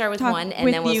Why don't you start with talk one, and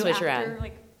with then we'll you switch after,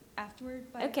 around. Afterward.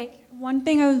 But Okay. one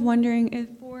thing I was wondering is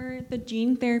for the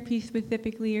gene therapy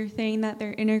specifically, you're saying that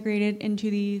they're integrated into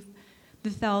the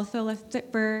cells. So let's say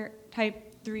for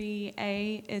type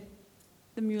 3A, it's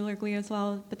the Mueller glial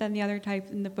cells, but then the other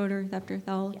types in the photoreceptor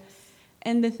cells. Yes.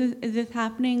 And is this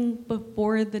happening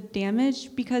before the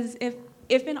damage? Because if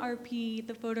in RP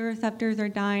the photoreceptors are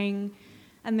dying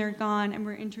and they're gone, and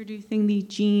we're introducing the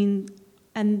genes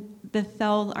and the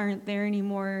cells aren't there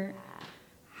anymore,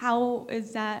 how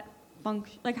is that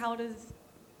function? Like,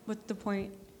 what's the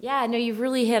point? Yeah, no, you've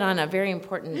really hit on a very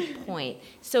important point.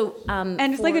 So, And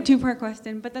it's like a two-part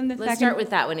question, but then let's start with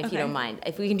that one, if you Okay. don't mind.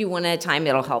 If we can do one at a time,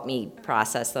 it'll help me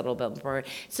process a little bit forward.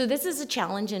 So this is a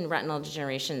challenge in retinal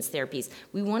degenerations therapies.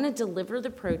 We want to deliver the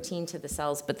protein to the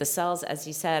cells, but the cells, as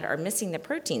you said, are missing the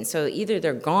protein. So either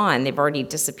they're gone, they've already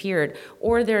disappeared,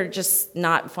 or they're just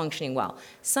not functioning well.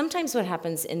 Sometimes what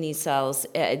happens in these cells,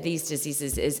 these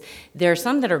diseases, is there are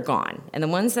some that are gone, and the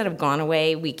ones that have gone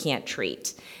away, we can't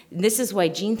treat. This is why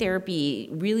gene therapy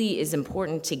really is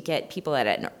important to get people at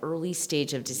an early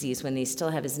stage of disease when they still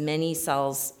have as many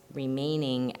cells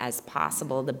remaining as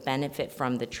possible to benefit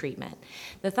from the treatment.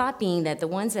 The thought being that the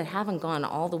ones that haven't gone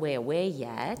all the way away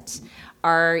yet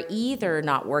are either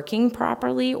not working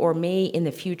properly or may in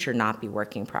the future not be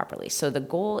working properly. So the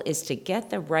goal is to get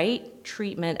the right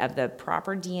treatment of the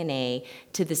proper DNA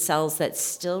to the cells that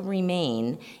still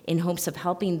remain in hopes of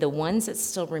helping the ones that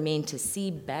still remain to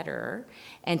see better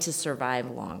and to survive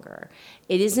longer.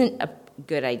 It isn't a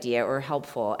good idea or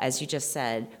helpful, as you just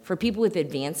said, for people with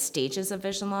advanced stages of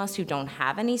vision loss who don't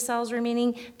have any cells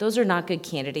remaining. Those are not good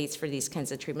candidates for these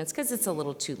kinds of treatments because it's a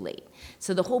little too late.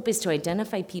 So the hope is to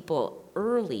identify people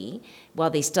early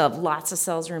while they still have lots of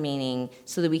cells remaining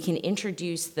so that we can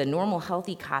introduce the normal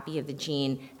healthy copy of the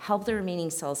gene, help the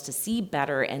remaining cells to see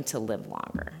better and to live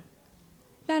longer.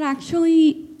 That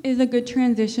actually is a good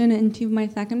transition into my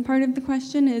second part of the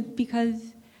question, is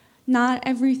because not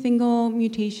every single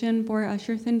mutation for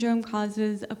Usher syndrome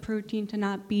causes a protein to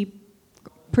not be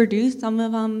produced. Some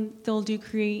of them still do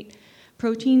create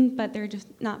protein, but they're just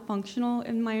not functional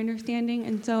in my understanding.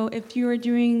 And so if you are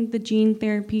doing the gene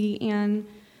therapy and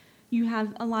you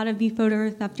have a lot of these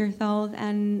photoreceptor cells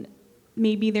and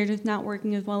maybe they're just not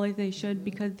working as well as they should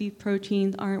because these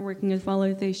proteins aren't working as well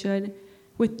as they should,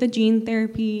 with the gene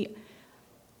therapy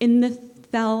in the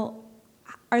cell,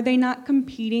 are they not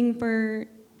competing for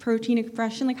protein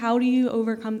expression? Like, how do you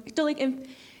overcome? So, like,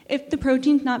 if the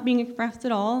protein's not being expressed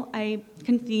at all, I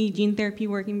can see gene therapy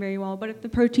working very well. But if the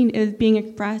protein is being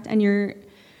expressed and you're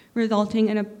resulting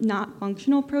in a not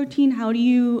functional protein, how do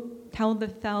you tell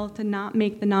the cell to not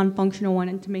make the non-functional one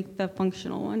and to make the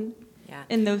functional one? Yeah.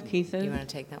 In those cases. You want to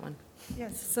take that one?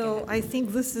 Yes, so I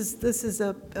think this is this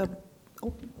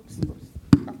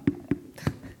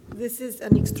is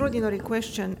an extraordinary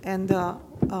question, and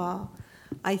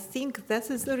I think this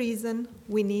is the reason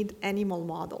we need animal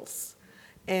models.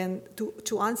 And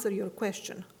to answer your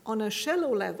question, on a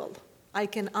shallow level, I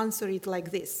can answer it like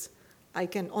this.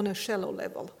 On a shallow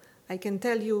level, I can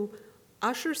tell you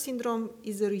Usher syndrome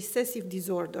is a recessive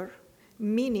disorder,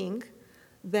 meaning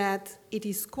that it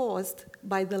is caused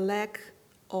by the lack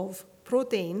of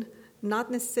protein,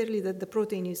 not necessarily that the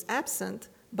protein is absent,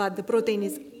 but the protein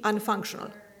is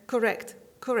unfunctional.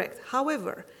 Correct.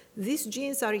 However, these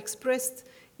genes are expressed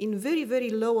in very, very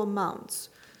low amounts.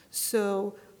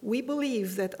 So we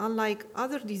believe that unlike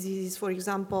other diseases, for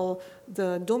example,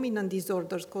 the dominant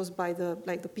disorders caused by the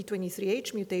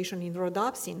P23H mutation in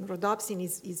rhodopsin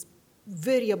is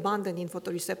very abundant in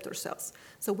photoreceptor cells.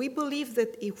 So we believe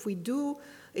that if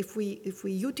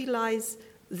we utilize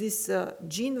this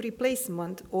gene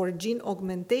replacement or gene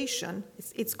augmentation,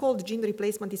 it's called gene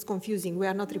replacement. It's confusing. We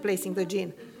are not replacing the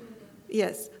gene.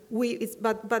 Yes,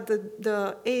 but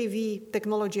the AAV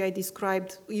technology I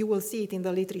described, you will see it in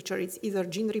the literature. It's either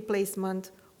gene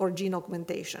replacement or gene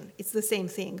augmentation. It's the same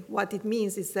thing. What it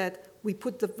means is that we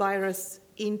put the virus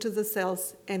into the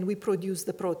cells and we produce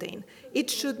the protein. It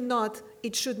should not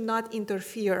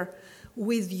interfere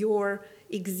with your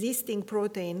existing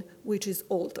protein, which is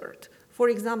altered. For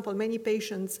example, many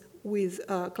patients with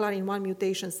CLARIN1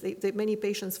 mutations, many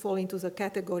patients fall into the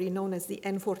category known as the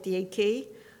N48K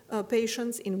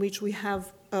patients, in which we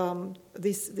have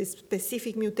this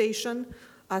specific mutation,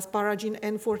 asparagine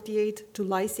N48 to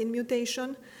lysine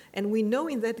mutation. And we know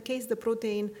in that case the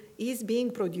protein is being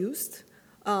produced.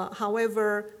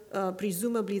 However,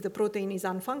 presumably the protein is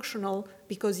unfunctional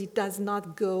because it does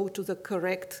not go to the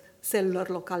correct cellular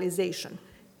localization.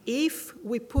 If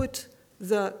we put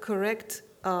the correct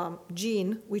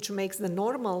gene, which makes the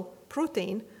normal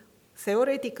protein,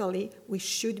 theoretically, we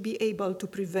should be able to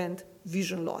prevent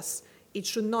vision loss. It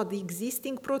should not, the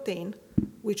existing protein,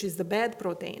 which is the bad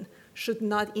protein, should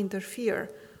not interfere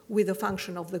with the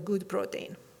function of the good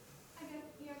protein. I guess,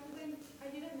 yeah, because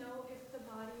I didn't know if the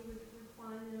body would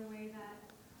respond in a way that,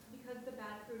 because the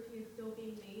bad protein is still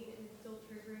being made and it's still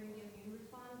triggering the immune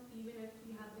response, even if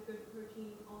you have the good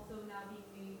protein also now being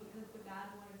made, because the bad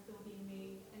one is still being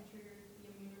made and triggers the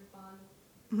immune response.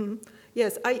 Mm-hmm.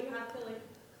 Yes, you have to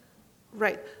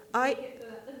right. Make it so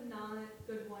that the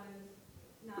non-good one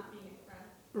is not being expressed.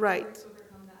 Right.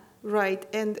 Overcome that. Right,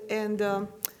 and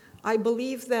I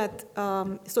believe that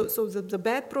so the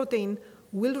bad protein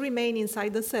will remain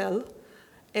inside the cell,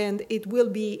 and it will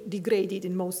be degraded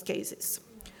in most cases.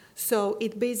 So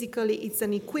it's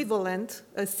an equivalent,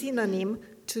 a synonym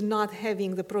to not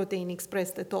having the protein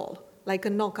expressed at all, like a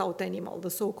knockout animal, the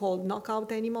so-called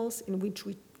knockout animals, in which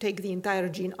we take the entire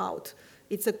gene out.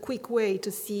 It's a quick way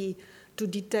to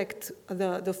detect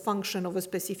the function of a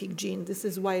specific gene. This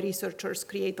is why researchers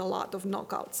create a lot of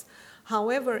knockouts.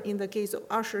 However, in the case of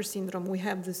Usher syndrome, we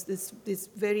have this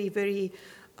very, very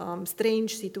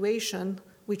strange situation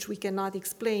which we cannot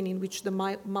explain, in which the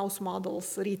mouse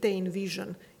models retain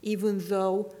vision, even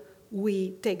though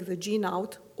we take the gene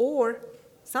out, or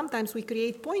sometimes we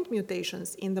create point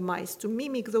mutations in the mice to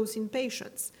mimic those in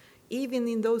patients. Even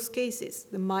in those cases,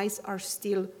 the mice are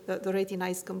still, the retina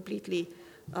is completely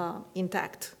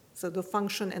intact. So the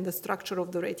function and the structure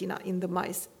of the retina in the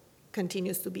mice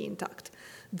continues to be intact.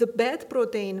 The bad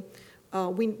protein,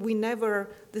 we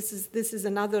never, this is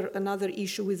another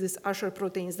issue with these Usher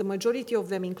proteins. The majority of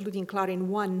them, including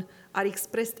CLARIN1, are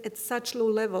expressed at such low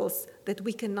levels that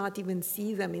we cannot even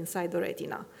see them inside the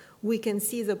retina. We can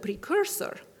see the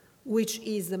precursor, which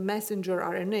is the messenger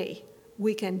RNA.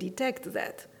 We can detect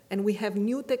that. And we have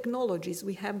new technologies.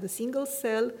 We have the single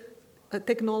cell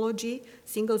technology,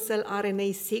 single-cell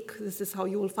RNA-seq, this is how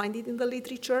you will find it in the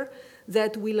literature,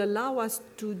 that will allow us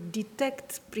to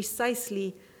detect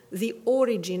precisely the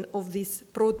origin of these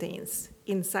proteins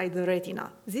inside the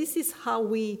retina. This is how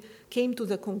we came to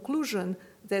the conclusion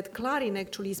that clarine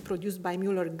actually is produced by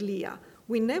Muller glia.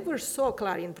 We never saw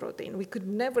clarine protein. We could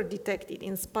never detect it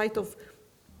in spite of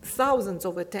thousands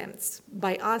of attempts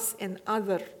by us and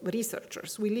other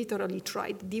researchers. We literally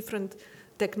tried different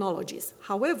technologies.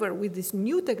 However, with this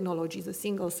new technology, the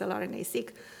single-cell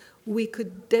RNA-seq, we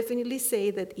could definitely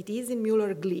say that it is in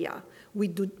Muller glia. We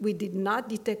did not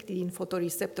detect it in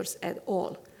photoreceptors at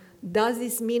all. Does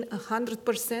this mean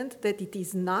 100% that it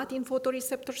is not in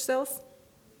photoreceptor cells?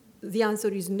 The answer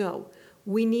is no.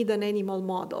 We need an animal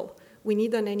model. We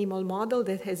need an animal model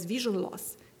that has vision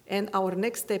loss. And our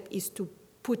next step is to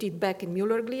put it back in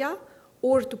Muller glia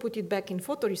or to put it back in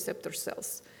photoreceptor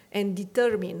cells and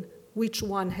determine which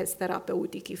one has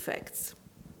therapeutic effects.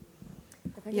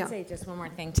 If I could say just one more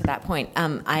thing to that point,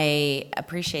 I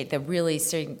appreciate the really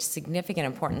significant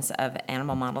importance of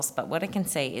animal models, but what I can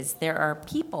say is there are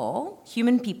people,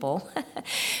 human people,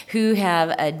 who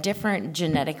have a different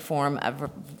genetic form of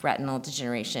retinal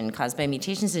degeneration caused by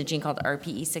mutations in a gene called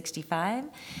RPE65,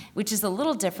 which is a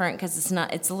little different because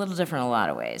it's a little different in a lot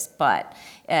of ways, but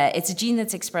it's a gene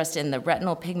that's expressed in the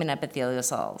retinal pigment epithelial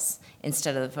cells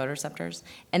instead of the photoreceptors.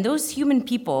 And those human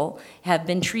people have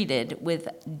been treated with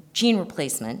gene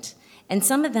replacement. And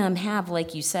some of them have,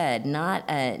 like you said, not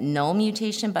a null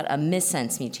mutation, but a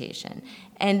missense mutation.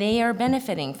 And they are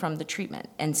benefiting from the treatment.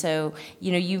 And so,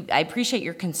 I appreciate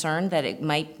your concern that it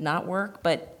might not work,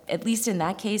 but at least in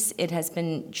that case, it has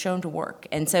been shown to work.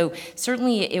 And so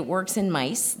certainly it works in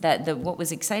mice. What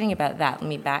was exciting about that, let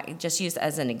me just use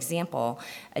as an example,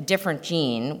 a different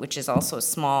gene, which is also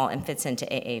small and fits into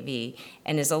AAV,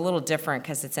 and is a little different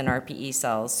because it's in RPE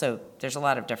cells, so there's a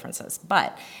lot of differences.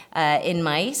 But in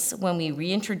mice, when we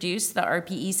reintroduced the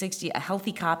RPE60, a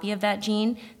healthy copy of that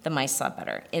gene, the mice saw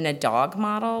better. In a dog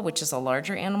model, which is a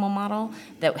larger animal model,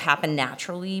 that happened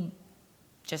naturally,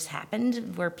 just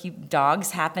happened, where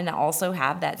dogs happen to also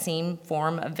have that same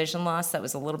form of vision loss that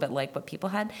was a little bit like what people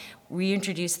had.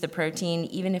 Reintroduced the protein,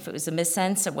 even if it was a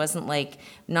missense, it wasn't like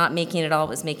not making it all, it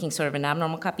was making sort of an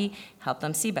abnormal copy, helped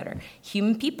them see better.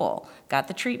 Human people got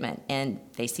the treatment and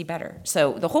they see better.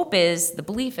 So the hope is, the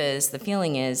belief is, the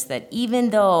feeling is that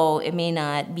even though it may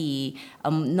not be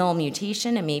a null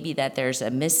mutation, it may be that there's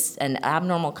an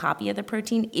abnormal copy of the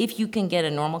protein, if you can get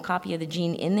a normal copy of the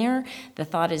gene in there, the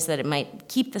thought is that it might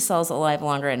keep the cells alive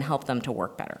longer and help them to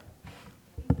work better.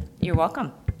 You're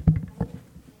welcome.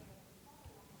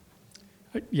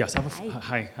 Yes,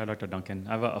 hi, Dr. Duncan.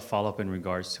 I have a follow-up in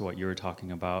regards to what you were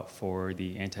talking about for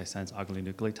the antisense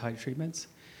oligonucleotide treatments.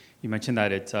 You mentioned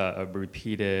that it's a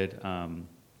repeated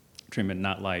treatment,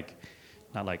 not like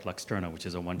Luxturna, which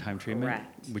is a one-time treatment.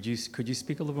 Correct. Could you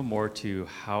speak a little bit more to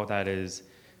how that is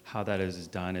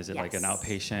done? Is it like an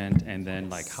outpatient, and then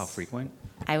like how frequent?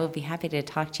 I will be happy to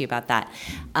talk to you about that.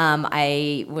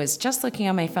 I was just looking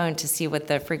on my phone to see what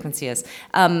the frequency is.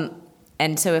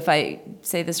 And so if I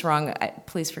say this wrong,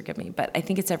 please forgive me, but I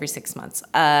think it's every 6 months.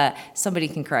 Somebody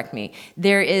can correct me.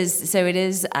 Is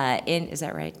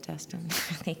that right, Dustin?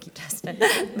 Thank you, Dustin.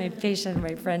 My patient,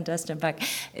 my friend Dustin Buck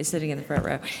is sitting in the front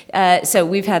row. So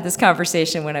we've had this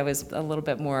conversation when I was a little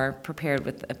bit more prepared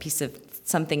with a piece of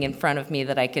something in front of me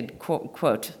that I could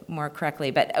quote more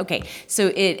correctly. But okay,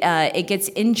 so it gets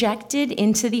injected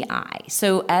into the eye.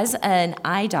 So as an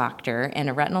eye doctor and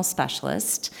a retinal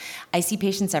specialist, I see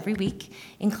patients every week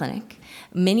in clinic.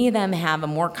 Many of them have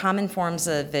more common forms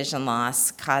of vision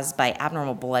loss caused by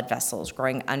abnormal blood vessels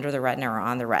growing under the retina or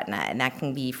on the retina, and that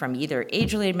can be from either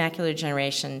age-related macular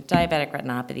degeneration, diabetic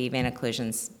retinopathy, vein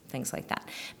occlusions, things like that.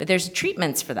 But there's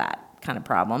treatments for that kind of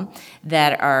problem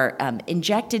that are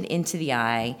injected into the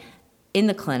eye in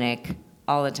the clinic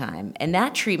all the time. And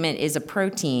that treatment is a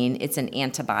protein. It's an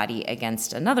antibody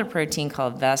against another protein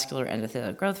called vascular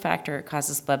endothelial growth factor. It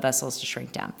causes blood vessels to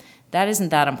shrink down. That isn't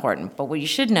that important, but what you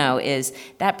should know is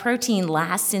that protein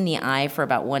lasts in the eye for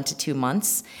about 1 to 2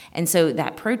 months, and so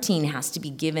that protein has to be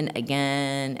given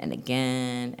again and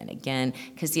again and again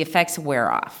because the effects wear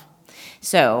off.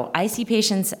 So I see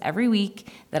patients every week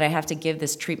that I have to give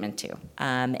this treatment to.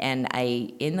 And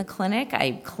in the clinic,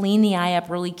 I clean the eye up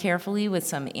really carefully with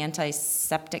some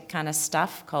antiseptic kind of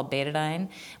stuff called betadine,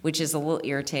 which is a little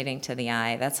irritating to the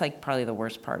eye. That's like probably the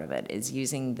worst part of it, is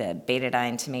using the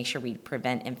betadine to make sure we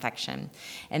prevent infection.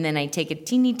 And then I take a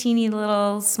teeny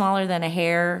little, smaller than a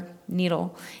hair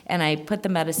needle, and I put the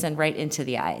medicine right into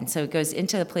the eye. And so it goes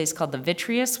into a place called the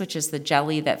vitreous, which is the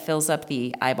jelly that fills up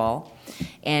the eyeball.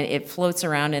 And it floats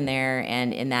around in there,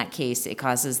 and in that case, it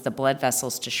causes the blood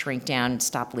vessels to shrink down,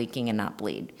 stop leaking, and not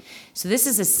bleed. So this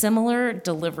is a similar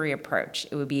delivery approach.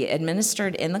 It would be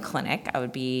administered in the clinic. I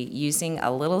would be using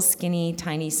a little skinny,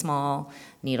 tiny, small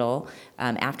needle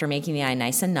after making the eye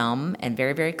nice and numb and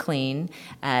very, very clean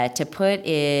to put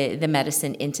the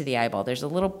medicine into the eyeball. There's a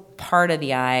little part of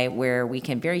the eye where we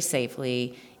can very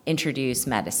safely introduce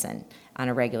medicine on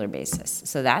a regular basis.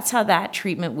 So that's how that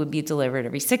treatment would be delivered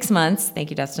every 6 months. Thank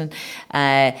you, Dustin.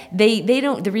 They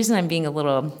don't, the reason I'm being a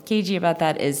little cagey about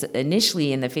that is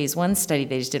initially in the phase 1 study,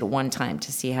 they just did it one time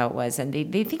to see how it was. And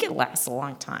they think it lasts a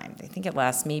long time. They think it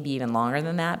lasts maybe even longer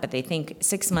than that, but they think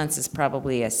 6 months is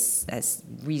probably a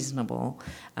reasonable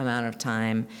amount of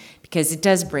time because it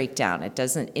does break down. It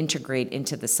doesn't integrate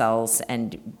into the cells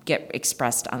and get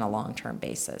expressed on a long-term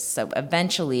basis. So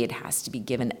eventually it has to be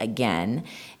given again.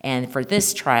 And for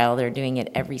this trial, they're doing it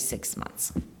every 6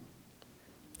 months.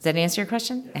 Does that answer your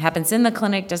question? It happens in the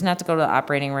clinic, doesn't have to go to the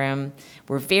operating room.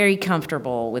 We're very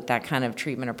comfortable with that kind of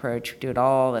treatment approach. We do it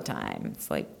all the time.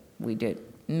 It's like we do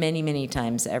it many, many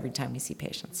times every time we see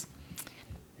patients.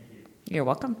 You're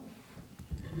welcome.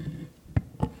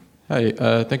 Hi,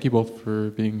 thank you both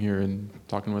for being here and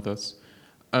talking with us.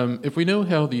 If we know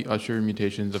how the Usher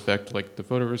mutations affect like the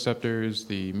photoreceptors,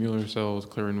 the Mueller cells,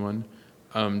 Clerin-1,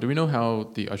 do we know how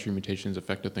the Usher mutations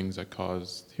affect the things that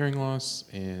cause hearing loss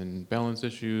and balance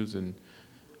issues and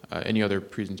any other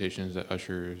presentations that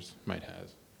Ushers might have?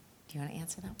 Do you want to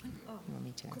answer that one? You want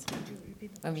me to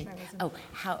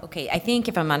answer? Okay. I think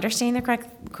if I'm understanding the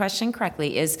question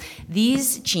correctly, is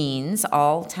these genes,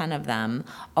 all 10 of them,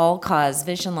 all cause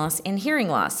vision loss and hearing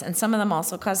loss, and some of them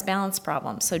also cause balance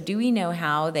problems. So do we know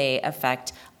how they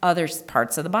affect other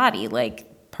parts of the body,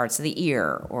 like parts of the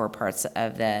ear or parts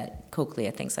of the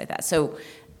cochlea, things like that? So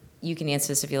you can answer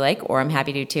this if you like, or I'm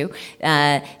happy to too.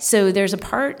 So there's a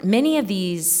part, many of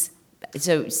these.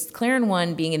 So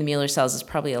Clerin-1 being in the Mueller cells is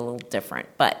probably a little different,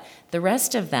 but the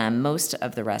rest of them, most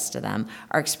of the rest of them,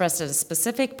 are expressed at a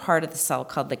specific part of the cell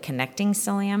called the connecting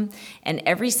cilium, and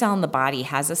every cell in the body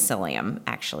has a cilium,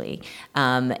 actually.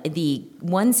 The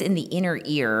ones in the inner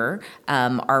ear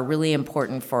are really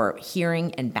important for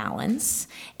hearing and balance,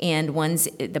 and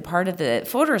the part of the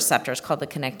photoreceptors called the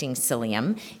connecting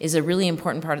cilium is a really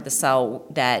important part of the cell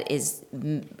that is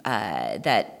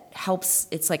helps.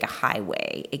 It's like a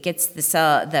highway. It gets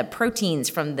the proteins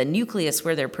from the nucleus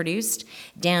where they're produced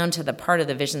down to the part of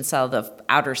the vision cell, the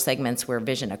outer segments where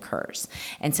vision occurs.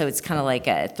 And so it's kind of like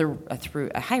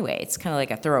a highway. It's kind of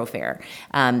like a thoroughfare.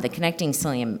 The connecting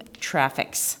cilium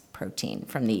traffics protein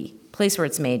from the place where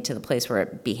it's made to the place where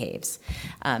it behaves.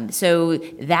 So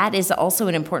that is also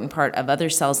an important part of other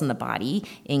cells in the body,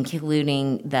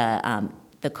 including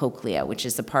the cochlea, which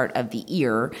is the part of the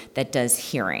ear that does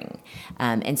hearing.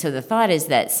 And so the thought is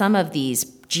that some of these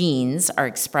genes are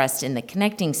expressed in the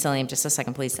connecting cilium, just a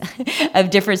second please,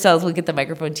 of different cells. We'll get the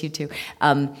microphone to you too.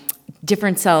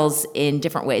 Different cells in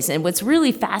different ways. And what's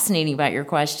really fascinating about your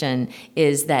question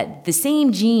is that the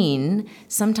same gene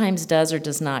sometimes does or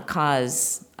does not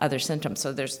cause other symptoms.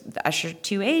 So there's the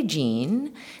USHR2A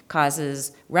gene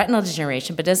causes retinal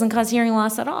degeneration, but doesn't cause hearing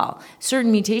loss at all.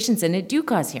 Certain mutations in it do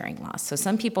cause hearing loss. So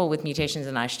some people with mutations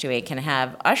in USHR2A can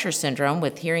have Usher syndrome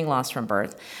with hearing loss from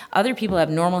birth. Other people have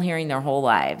normal hearing their whole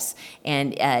lives.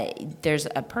 And there's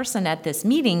a person at this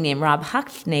meeting named Rob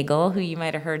Hucknagel, who you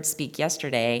might have heard speak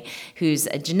yesterday, who's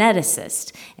a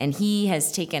geneticist. And he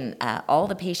has taken all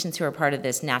the patients who are part of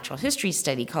this natural history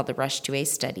study called the RUSH2A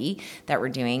study that we're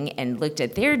doing and looked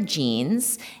at their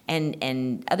genes,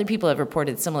 and other people have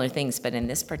reported similar things, but in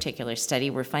this particular study,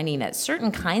 we're finding that certain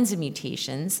kinds of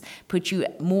mutations put you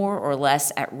more or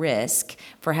less at risk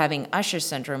for having Usher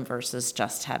syndrome versus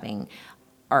just having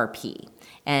RP.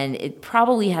 And it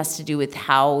probably has to do with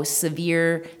how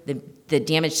severe the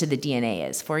damage to the DNA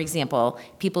is. For example,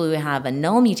 people who have a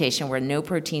null mutation where no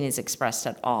protein is expressed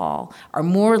at all are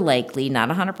more likely, not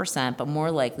 100%, but more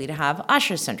likely to have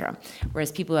Usher syndrome.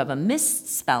 Whereas people who have a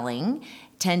misspelling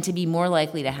tend to be more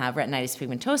likely to have retinitis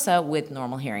pigmentosa with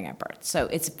normal hearing at birth. So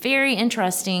it's a very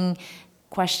interesting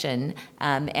question,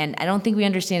 and I don't think we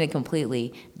understand it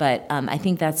completely, but I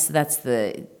think that's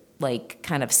the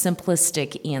kind of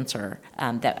simplistic answer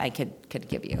that I could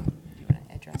give you. Do you want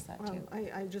to address that too?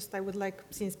 I would like,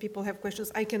 since people have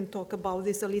questions, I can talk about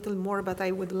this a little more, but I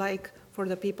would like for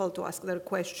the people to ask their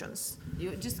questions.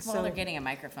 While they're getting a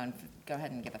microphone, go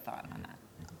ahead and give a thought on that.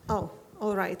 Oh,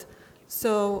 all right.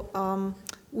 So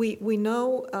we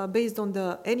know, based on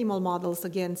the animal models,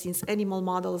 again, since animal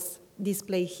models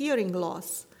display hearing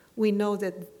loss, we know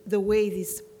that the way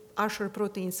these Usher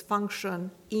proteins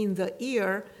function in the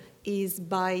ear is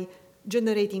by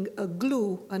generating a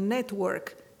glue, a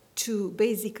network to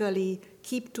basically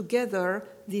keep together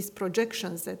these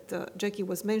projections that Jackie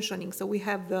was mentioning. So we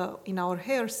have in our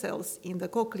hair cells in the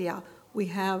cochlea, we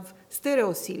have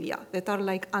stereocilia that are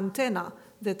like antenna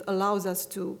that allows us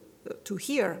to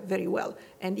hear very well.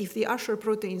 And if the Usher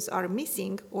proteins are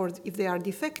missing or if they are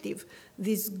defective,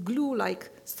 this glue-like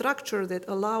structure that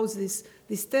allows this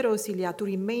stereocilia to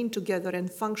remain together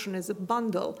and function as a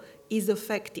bundle is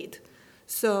affected.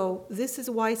 So this is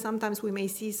why sometimes we may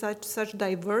see such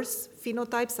diverse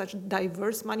phenotypes, such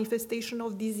diverse manifestation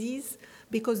of disease,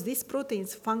 because these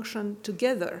proteins function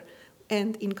together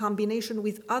and in combination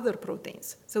with other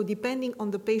proteins. So depending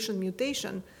on the patient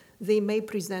mutation, they may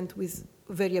present with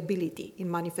variability in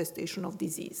manifestation of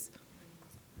disease.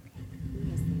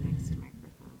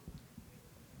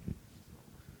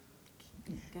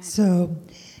 So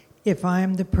if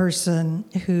I'm the person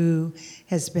who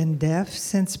has been deaf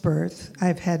since birth,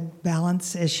 I've had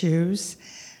balance issues.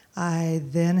 I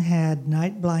then had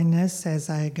night blindness as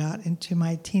I got into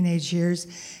my teenage years,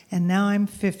 and now I'm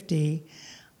 50.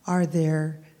 Are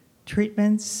there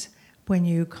treatments when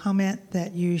you comment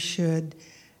that you should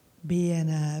be in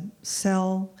a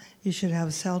cell, you should have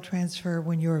a cell transfer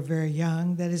when you're very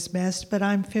young, that is best, but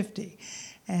I'm 50,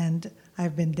 and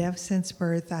I've been deaf since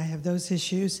birth, I have those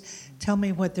issues. Tell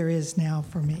me what there is now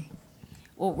for me.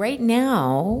 Well, right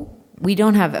now, we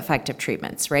don't have effective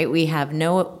treatments, right? We have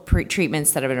no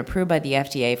treatments that have been approved by the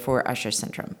FDA for Usher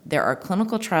syndrome. There are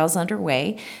clinical trials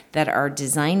underway that are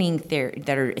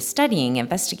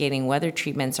investigating whether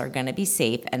treatments are going to be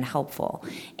safe and helpful.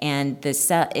 And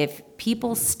if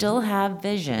people still have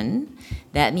vision,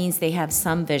 that means they have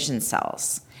some vision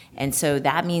cells. And so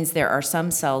that means there are some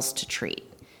cells to treat.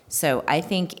 So I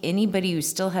think anybody who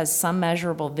still has some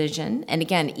measurable vision, and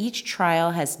again, each trial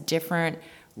has different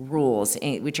rules,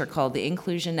 which are called the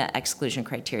inclusion and exclusion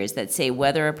criteria, that say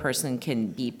whether a person can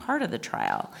be part of the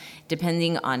trial,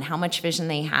 depending on how much vision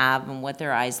they have and what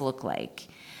their eyes look like,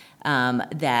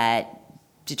 that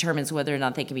determines whether or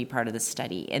not they can be part of the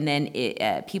study. And then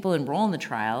people enroll in the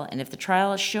trial, and if the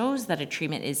trial shows that a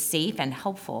treatment is safe and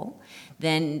helpful,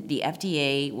 then the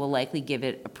FDA will likely give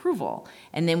it approval.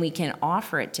 And then we can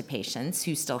offer it to patients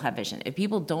who still have vision. If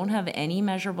people don't have any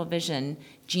measurable vision,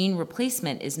 gene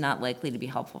replacement is not likely to be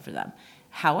helpful for them.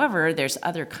 However, there's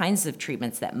other kinds of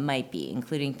treatments that might be,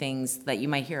 including things that you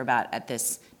might hear about at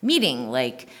this meeting,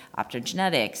 like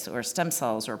optogenetics or stem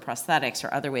cells or prosthetics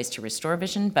or other ways to restore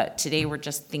vision. But today we're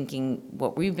just thinking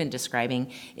what we've been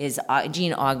describing is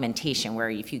gene augmentation, where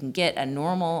if you can get a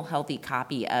normal, healthy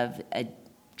copy of a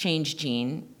changed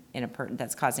gene in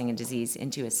that's causing a disease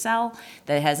into a cell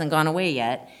that hasn't gone away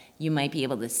yet, you might be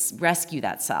able to rescue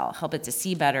that cell, help it to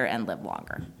see better and live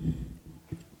longer.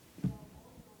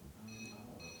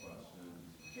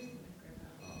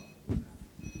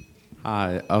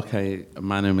 Hi, okay,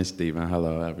 my name is Steven.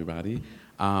 Hello, everybody.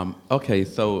 Okay,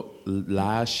 so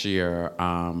last year,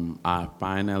 I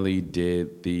finally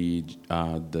did the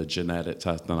genetic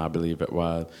testing, I believe it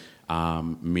was,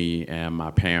 me and my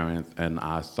parents, and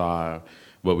I saw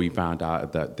what we found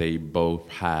out that they both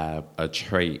have a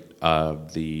trait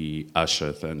of the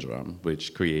Usher syndrome,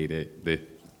 which created this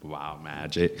wild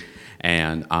magic.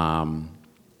 And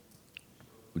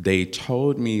they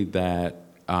told me that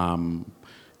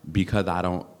because I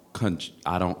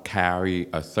don't carry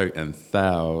a certain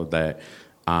cell, that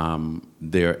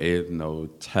there is no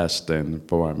testing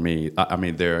for me. I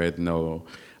mean, there is no,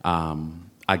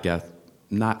 I guess,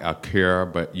 not a cure,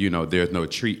 but there's no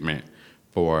treatment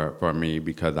for me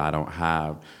because I don't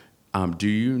have. Do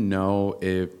you know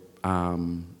if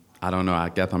I don't know? I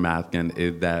guess I'm asking,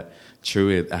 is that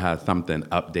true? Has something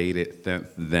updated since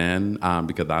then?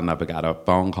 Because I never got a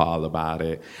phone call about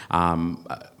it.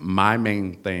 My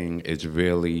main thing is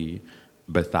really,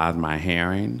 besides my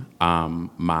hearing,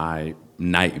 my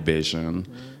night vision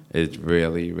is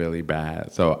really, really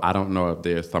bad. So I don't know if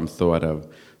there's some sort of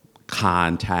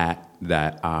contact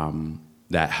that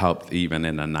that helps even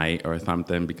in the night or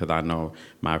something, because I know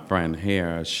my friend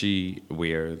here, she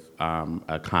wears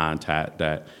a contact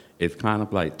that it's kind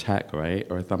of like tech, right,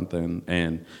 or something,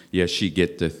 and yeah, she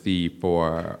gets to see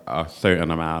for a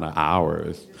certain amount of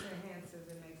hours. Just enhances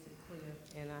and makes it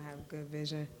clear, and I have good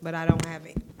vision, but I don't have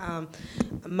it.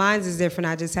 Mine's is different.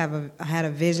 I just I had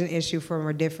a vision issue for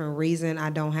a different reason.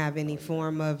 I don't have any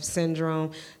form of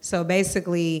syndrome. So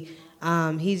basically,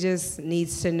 he just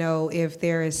needs to know if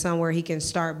there is somewhere he can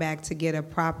start back to get a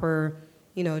proper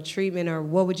treatment, or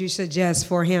what would you suggest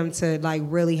for him to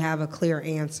really have a clear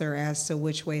answer as to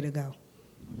which way to go?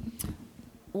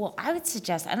 Well, I would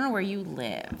suggest, I don't know where you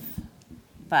live,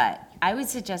 but you I would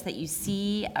suggest that you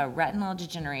see a retinal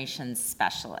degeneration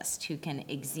specialist who can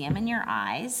examine your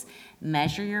eyes,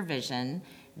 measure your vision.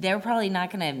 They're probably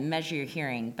not going to measure your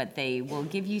hearing, but they will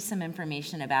give you some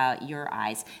information about your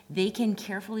eyes. They can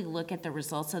carefully look at the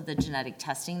results of the genetic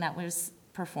testing that was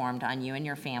performed on you and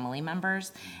your family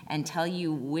members and tell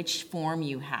you which form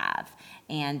you have.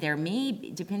 And there may,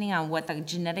 depending on what the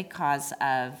genetic cause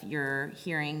of your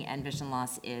hearing and vision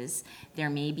loss is, there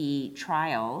may be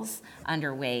trials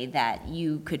underway that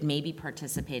you could maybe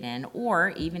participate in, or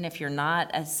even if you're not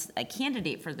a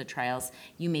candidate for the trials,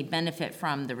 you may benefit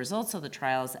from the results of the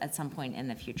trials at some point in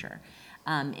the future.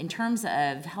 In terms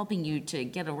of helping you to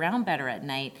get around better at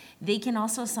night, they can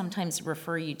also sometimes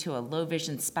refer you to a low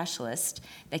vision specialist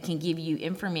that can give you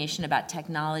information about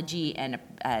technology and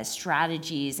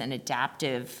strategies and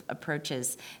adaptive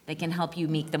approaches that can help you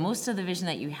make the most of the vision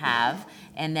that you have,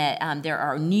 and that there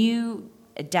are new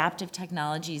adaptive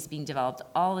technologies being developed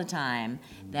all the time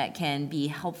that can be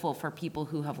helpful for people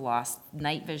who have lost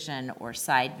night vision or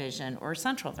side vision or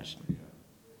central vision.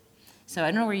 So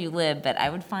I don't know where you live, but I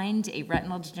would find a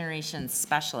retinal degeneration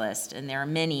specialist, and there are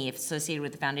many associated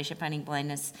with the Foundation Fighting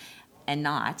Blindness and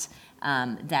not,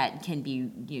 that can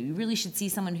be, you really should see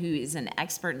someone who is an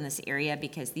expert in this area,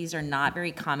 because these are not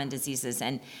very common diseases,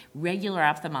 and regular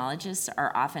ophthalmologists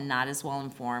are often not as well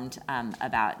informed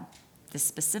about the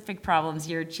specific problems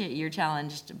you're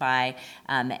challenged by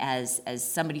as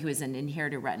somebody who is an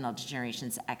inherited retinal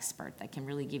degenerations expert that can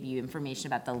really give you information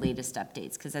about the latest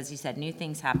updates. Because as you said, new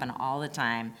things happen all the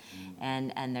time,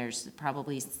 and there's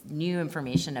probably new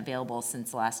information available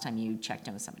since the last time you checked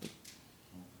in with somebody.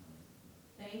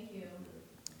 Thank you.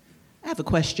 I have a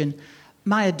question.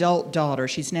 My adult daughter,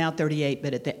 she's now 38,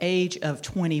 but at the age of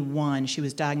 21, she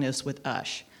was diagnosed with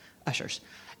Usher's.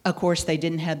 Of course, they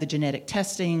didn't have the genetic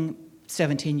testing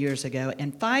 17 years ago,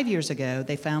 and 5 years ago,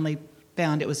 they finally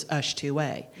found it was USH2A.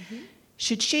 Mm-hmm.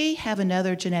 Should she have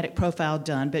another genetic profile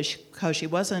done, because she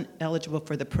wasn't eligible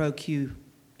for the ProQ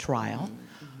trial?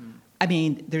 Mm-hmm. I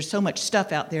mean, there's so much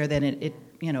stuff out there that it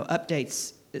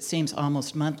updates, it seems,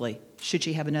 almost monthly. Should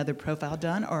she have another profile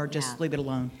done, or just leave it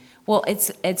alone? Well,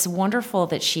 it's wonderful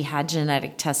that she had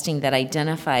genetic testing that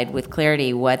identified with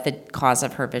clarity what the cause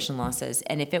of her vision loss is.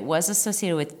 And if it was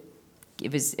associated with,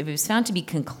 if it was found to be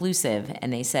conclusive,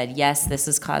 and they said, yes, this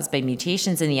is caused by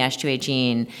mutations in the USH2A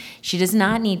gene, she does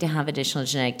not need to have additional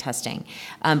genetic testing.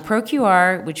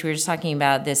 ProQR, which we were just talking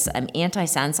about, this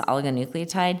antisense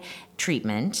oligonucleotide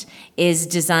treatment, is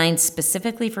designed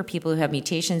specifically for people who have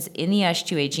mutations in the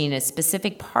USH2A gene, a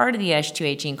specific part of the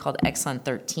USH2A gene called exon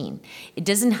 13. It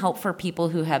doesn't help for people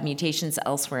who have mutations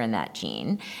elsewhere in that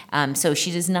gene. So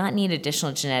she does not need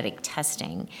additional genetic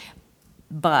testing.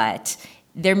 But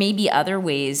there may be other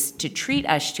ways to treat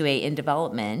USH2A in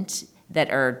development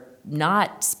that are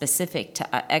not specific to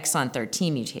exon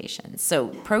 13 mutations. So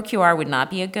ProQR would not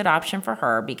be a good option for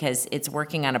her because it's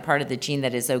working on a part of the gene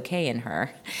that is okay in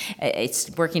her.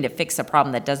 It's working to fix a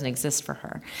problem that doesn't exist for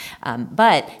her.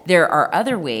 But there are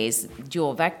other ways,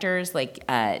 dual vectors like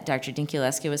Dr.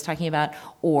 Dinkulescu was talking about,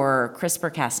 or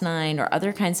CRISPR-Cas9, or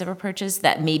other kinds of approaches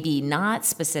that may be not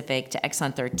specific to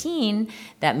exon 13,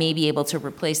 that may be able to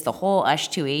replace the whole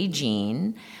USH2A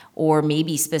gene, or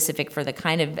maybe specific for the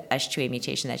kind of USH2A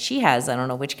mutation that she has. I don't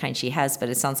know which kind she has, but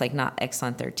it sounds like not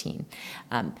exon 13.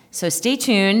 So stay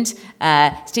tuned.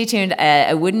 Stay tuned.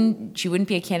 She wouldn't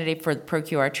be a candidate for the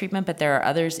ProQR treatment, but there are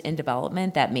others in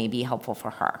development that may be helpful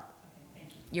for her.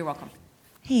 You're welcome.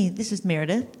 Hey, this is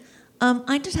Meredith.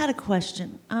 I just had a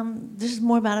question. This is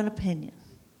more about an opinion.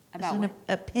 About what?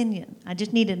 Opinion. I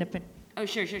just need an opinion. Oh,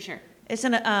 sure. It's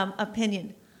an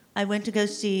opinion. I went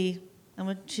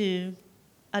to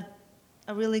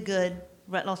a really good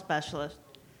retinal specialist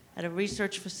at a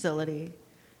research facility,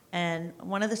 and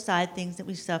one of the side things that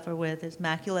we suffer with is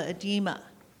macular edema.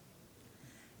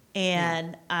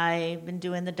 And I've been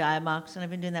doing the Diamox, and I've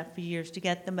been doing that for years to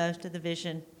get the most of the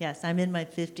vision. Yes, I'm in my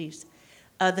 50s.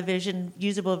 The vision,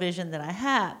 usable vision that I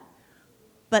have.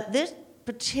 But this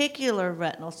particular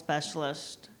retinal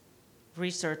specialist,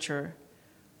 researcher,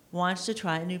 wants to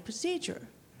try a new procedure.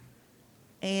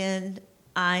 And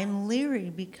I'm leery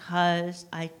because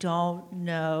I don't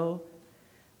know,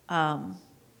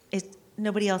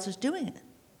 nobody else is doing it.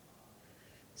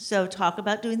 So talk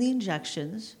about doing the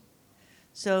injections.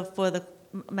 So for the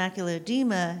macular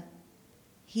edema,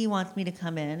 he wants me to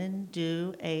come in and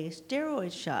do a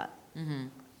steroid shot. Mm-hmm.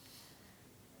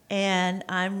 And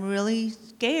I'm really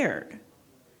scared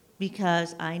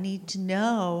because I need to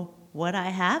know what I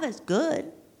have is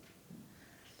good,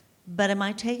 but am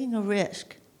I taking a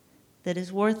risk that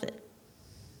is worth it?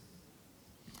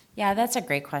 Yeah, that's a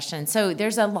great question. So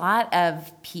there's a lot of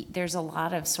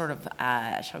sort of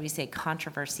shall we say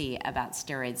controversy about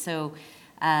steroids. So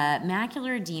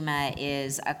macular edema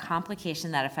is a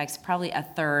complication that affects probably a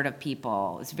third of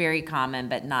people. It's very common,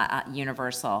 but not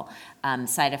universal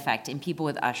side effect in people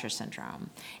with Usher syndrome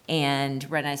and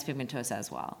retinitis pigmentosa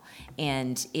as well.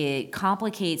 And it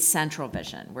complicates central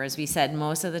vision, whereas we said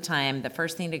most of the time the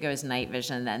first thing to go is night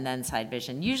vision and then side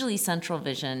vision. Usually central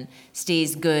vision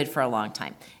stays good for a long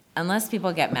time, unless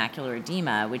people get macular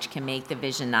edema, which can make the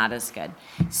vision not as good.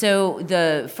 So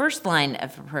the first line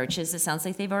of approaches, it sounds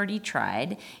like they've already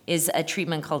tried, is a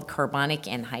treatment called carbonic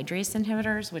anhydrase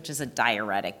inhibitors, which is a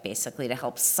diuretic, basically, to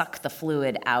help suck the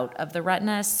fluid out of the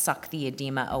retina, suck the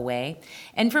edema away.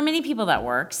 And for many people, that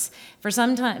works. For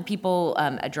some people,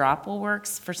 a drop will work.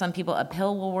 For some people, a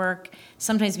pill will work.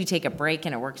 Sometimes we take a break,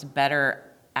 and it works better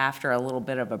after a little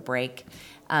bit of a break.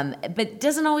 But it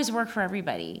doesn't always work for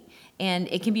everybody, and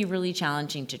it can be really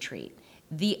challenging to treat.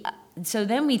 So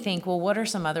then we think, well, what are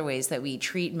some other ways that we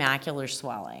treat macular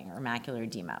swelling or macular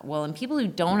edema? Well, in people who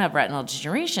don't have retinal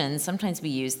degeneration, sometimes we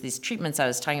use these treatments I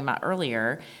was talking about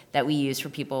earlier that we use for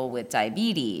people with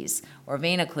diabetes or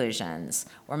vein occlusions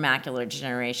or macular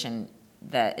degeneration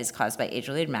that is caused by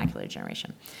age-related macular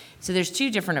degeneration. So there's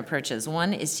two different approaches.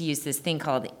 One is to use this thing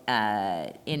called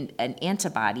an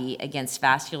antibody against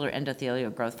vascular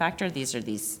endothelial growth factor.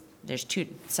 There's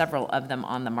several of them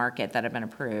on the market that have been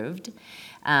approved.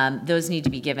 Those need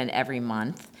to be given every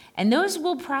month. And those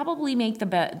will probably make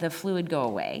the fluid go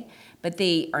away, but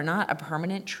they are not a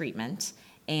permanent treatment,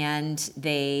 and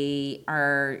they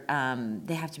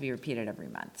have to be repeated every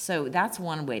month. So that's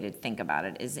one way to think about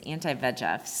it, is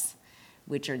anti-VEGFs,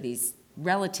 which are these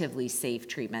relatively safe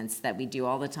treatments that we do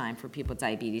all the time for people with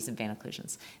diabetes and vein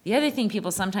occlusions. The other thing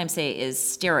people sometimes say is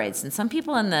steroids. And some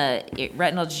people in the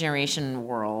retinal degeneration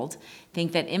world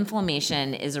think that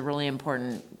inflammation is a really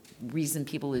important reason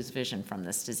people lose vision from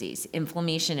this disease.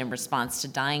 Inflammation in response to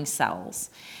dying cells.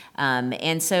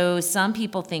 And so some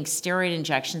people think steroid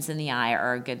injections in the eye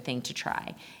are a good thing to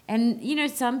try. And,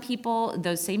 some people,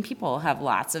 those same people have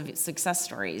lots of success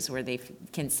stories where they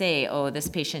can say, oh, this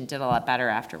patient did a lot better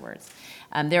afterwards.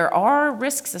 There are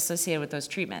risks associated with those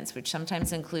treatments, which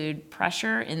sometimes include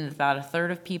pressure. In about a third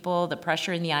of people, the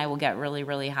pressure in the eye will get really,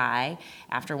 really high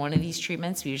after one of these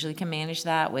treatments. We usually can manage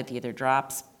that with either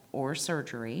drops or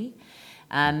surgery.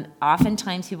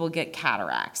 Oftentimes people get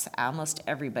cataracts. Almost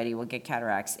everybody will get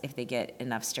cataracts if they get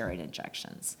enough steroid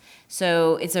injections.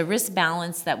 So it's a risk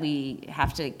balance that we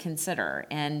have to consider.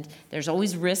 And there's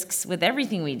always risks with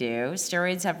everything we do.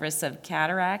 Steroids have risks of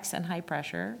cataracts and high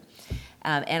pressure,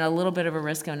 and a little bit of a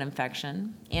risk of an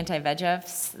infection.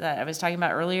 Anti-VEGFs that I was talking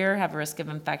about earlier have a risk of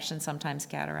infection, sometimes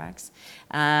cataracts.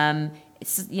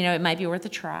 It might be worth a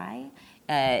try.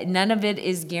 None of it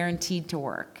is guaranteed to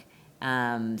work.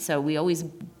 So we always,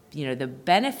 the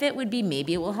benefit would be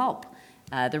maybe it will help.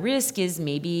 The risk is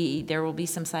maybe there will be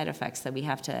some side effects that we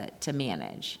have to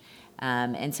manage.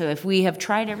 And so if we have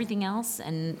tried everything else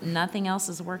and nothing else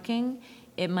is working,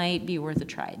 it might be worth a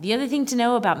try. The other thing to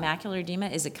know about macular edema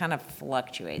is it kind of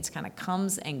fluctuates, kind of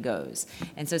comes and goes.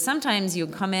 And so sometimes you'll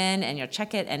come in and you'll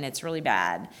check it and it's really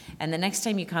bad. And the next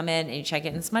time you come in and you check it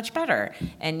and it's much better.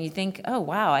 And you think, oh,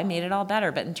 wow, I made it all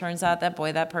better. But it turns out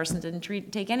that person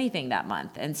didn't take anything that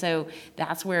month. And so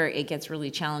that's where it gets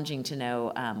really challenging to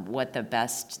know what the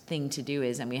best thing to do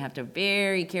is. And we have to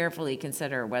very carefully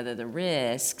consider whether the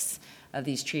risks of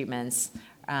these treatments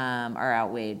are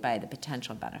outweighed by the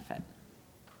potential benefit.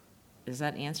 Does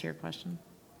that answer your question?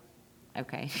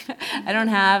 Okay.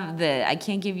 I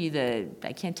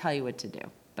can't tell you what to do,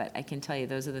 but I can tell you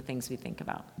those are the things we think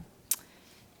about.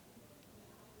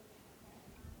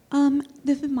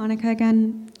 This is Monica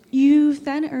again. You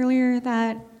said earlier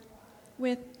that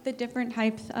with the different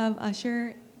types of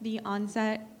Usher, the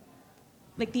onset,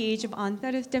 like the age of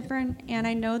onset is different, and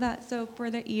I know that. So for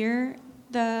the ear,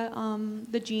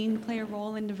 the gene play a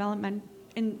role in development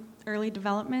early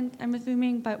development, I'm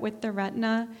assuming, but with the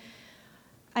retina,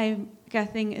 I'm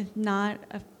guessing is not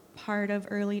a part of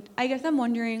early. I guess I'm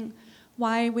wondering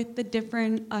why with the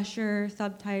different Usher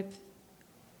subtypes,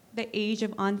 the age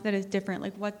of onset is different.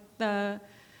 Like what's the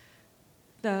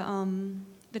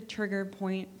trigger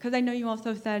point? Because I know you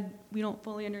also said we don't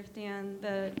fully understand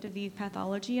the disease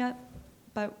pathology yet,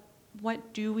 but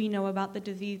what do we know about the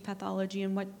disease pathology,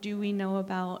 and what do we know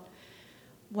about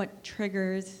what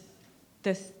triggers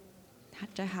this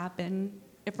to happen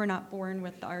if we're not born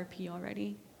with the RP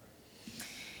already?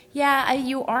 Yeah,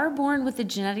 you are born with the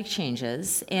genetic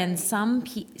changes, and some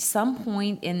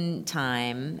point in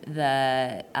time,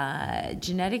 the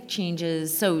genetic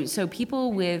changes. So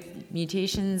people with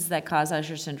mutations that cause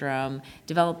Usher syndrome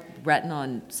develop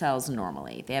retinal cells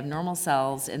normally. They have normal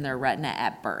cells in their retina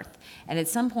at birth, and at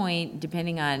some point,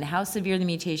 depending on how severe the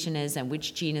mutation is and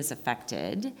which gene is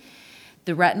affected,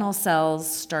 the retinal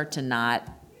cells start to not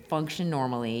function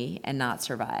normally and not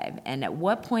survive. And at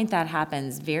what point that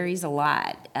happens varies a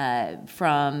lot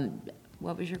from,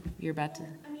 what was you're about to?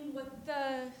 I mean,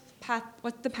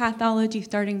 what's the pathology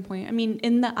starting point? I mean,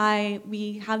 in the eye,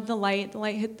 we have the light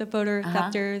hit the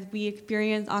photoreceptors, we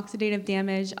experience oxidative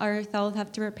damage, our cells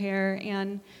have to repair,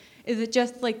 and is it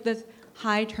just like this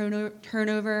high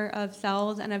turnover of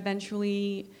cells and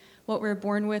eventually what we're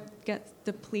born with gets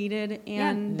depleted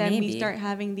and then we start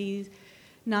having these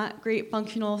not great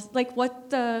functional, like what's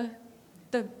the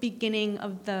beginning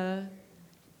of the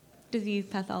disease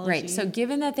pathology? Right, so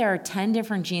given that there are 10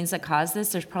 different genes that cause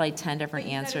this, there's probably 10 different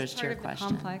answers to your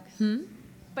question.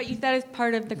 But you said it's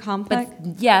part of the complex?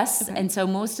 But yes, okay. And so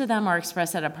most of them are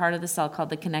expressed at a part of the cell called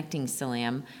the connecting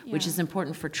cilium, which is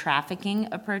important for trafficking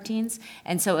of proteins.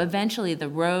 And so eventually the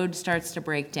road starts to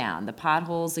break down. The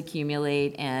potholes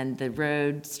accumulate and the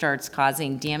road starts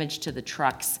causing damage to the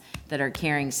trucks that are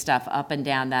carrying stuff up and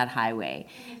down that highway.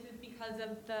 Is it because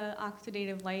of the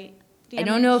oxidative light damage? I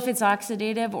don't know if it's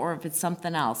oxidative or if it's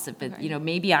something else. If it,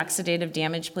 maybe oxidative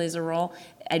damage plays a role.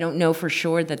 I don't know for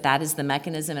sure that is the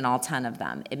mechanism in all 10 of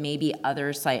them. It may be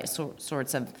other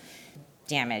sorts of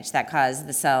damage that cause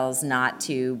the cells not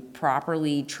to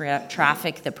properly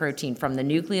traffic the protein from the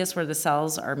nucleus where the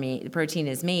cells are made, the protein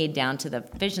is made, down to the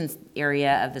fission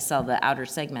area of the cell, the outer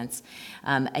segments.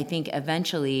 I think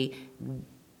eventually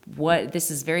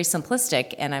this is very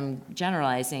simplistic, and I'm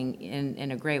generalizing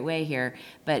in a great way here,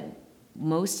 but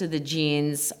most of the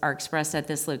genes are expressed at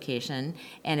this location,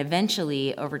 and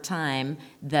eventually, over time,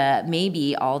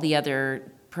 maybe all the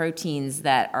other proteins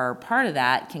that are part of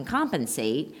that can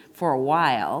compensate for a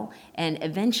while, and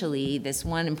eventually, this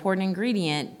one important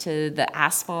ingredient to the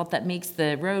asphalt that makes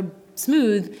the road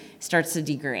smooth starts to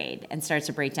degrade and starts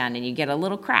to break down, and you get a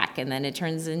little crack, and then it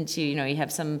turns into, you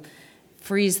have some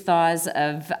freeze thaws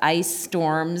of ice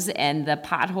storms, and the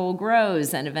pothole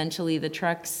grows, and eventually the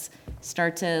trucks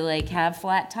start to have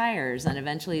flat tires, and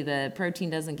eventually the protein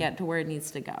doesn't get to where it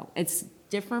needs to go. It's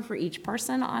different for each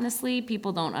person, honestly.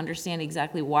 People don't understand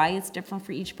exactly why it's different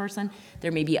for each person.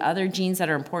 There may be other genes that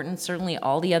are important. Certainly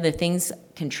all the other things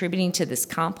contributing to this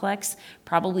complex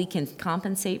probably can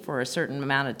compensate for a certain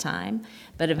amount of time,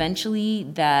 but eventually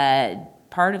that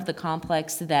part of the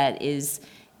complex that is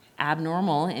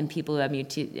abnormal in people who have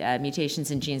mutations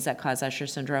in genes that cause Usher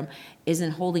syndrome isn't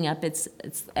holding up its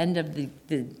end of the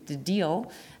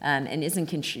deal, and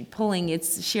isn't pulling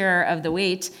its share of the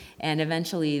weight, and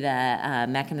eventually the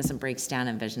mechanism breaks down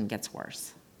and vision gets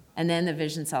worse. And then the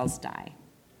vision cells die.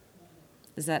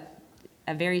 Is that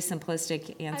a very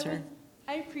simplistic answer?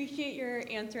 I appreciate your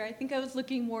answer. I think I was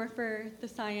looking more for the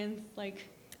science,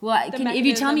 Well, if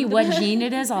you tell me what gene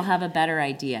it is, I'll have a better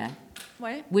idea.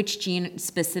 What? Which gene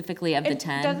specifically of the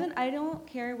 10? I don't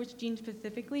care which gene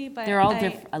specifically, but they're all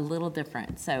a little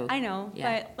different. So I know,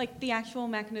 but the actual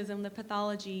mechanism, the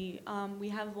pathology, we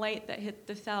have light that hits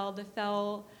the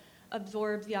cell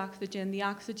absorbs the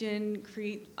oxygen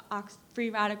creates free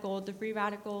radicals, the free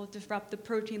radicals disrupt the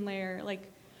protein layer,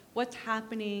 what's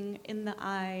happening in the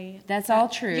eye. That's all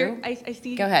true. I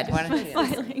see. Go ahead.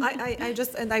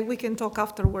 We can talk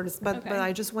afterwards, but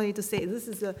I just wanted to say this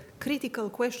is a critical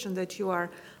question that you are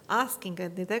asking,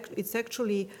 and it's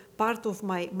actually part of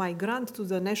my grant to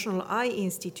the National Eye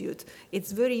Institute.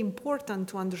 It's very important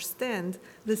to understand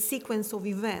the sequence of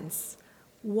events.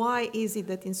 Why is it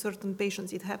that in certain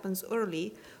patients it happens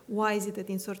early? Why is it that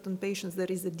in certain patients there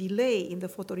is a delay in the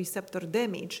photoreceptor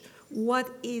damage? What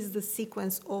is the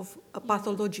sequence of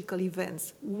pathological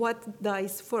events? What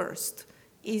dies first?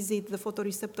 Is it the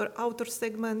photoreceptor outer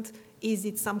segment? Is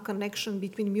it some connection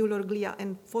between Mueller glia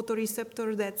and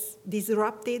photoreceptor that's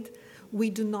disrupted? We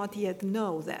do not yet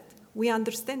know that. We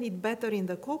understand it better in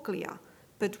the cochlea,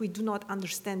 but we do not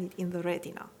understand it in the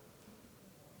retina.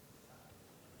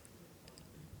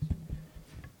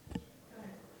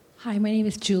 Hi, my name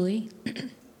is Julie.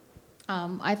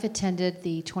 I've attended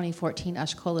the 2014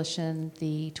 USH Coalition,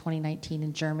 the 2019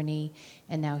 in Germany,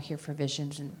 and now here for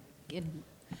Visions and get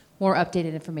more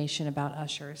updated information about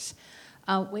Ushers.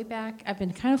 Way back, I've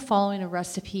been kind of following a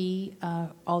recipe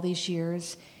all these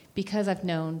years because I've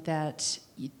known that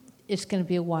it's going to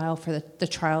be a while for the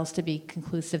trials to be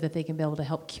conclusive that they can be able to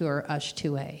help cure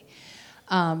USH2A.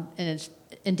 And it's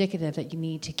indicative that you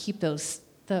need to keep those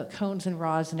the cones and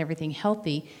rods and everything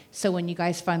healthy. So when you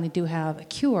guys finally do have a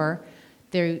cure,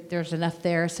 there's enough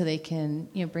there so they can,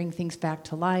 you know, bring things back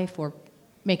to life or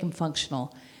make them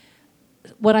functional.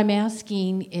 What I'm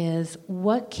asking is,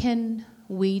 what can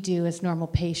we do as normal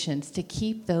patients to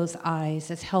keep those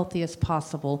eyes as healthy as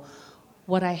possible?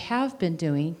 What I have been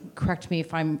doing, correct me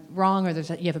if I'm wrong or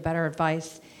you have a better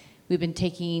advice, we've been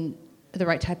taking the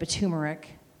right type of turmeric,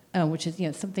 which is, you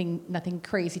know, something, nothing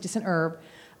crazy, just an herb,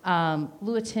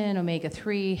 lutein,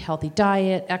 omega-3, healthy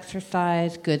diet,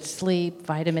 exercise, good sleep,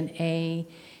 vitamin A,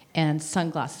 and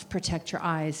sunglasses. Protect your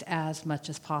eyes as much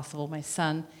as possible. My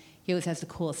son, he always has the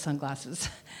coolest sunglasses.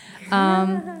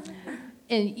 And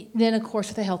then, of course,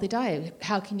 with a healthy diet,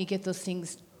 how can you get those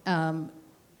things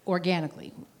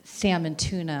organically? Salmon,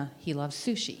 tuna, he loves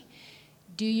sushi.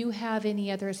 Do you have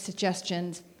any other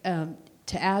suggestions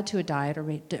to add to a diet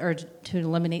or to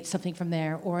eliminate something from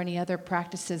there, or any other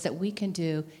practices that we can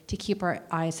do to keep our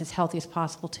eyes as healthy as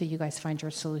possible till you guys find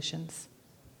your solutions?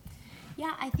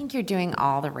 Yeah, I think you're doing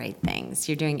all the right things.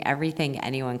 You're doing everything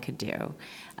anyone could do.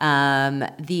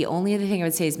 The only other thing I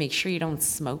would say is make sure you don't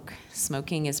smoke.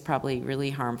 Smoking is probably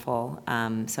really harmful,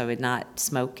 so I would not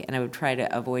smoke, and I would try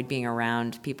to avoid being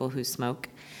around people who smoke.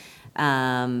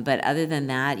 But other than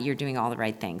that, you're doing all the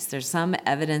right things. There's some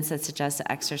evidence that suggests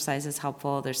exercise is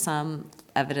helpful. There's some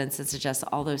evidence that suggests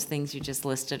all those things you just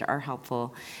listed are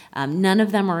helpful. None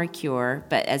of them are a cure,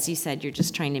 but as you said, you're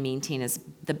just trying to maintain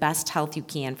the best health you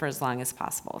can for as long as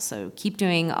possible. So keep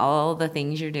doing all the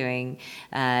things you're doing,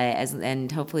 and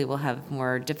hopefully we'll have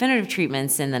more definitive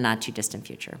treatments in the not too distant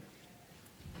future.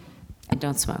 And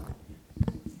don't smoke.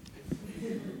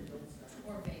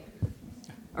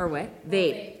 Or what?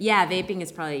 Vape. Yeah, vaping is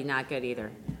probably not good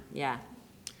either. Yeah.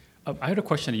 I had a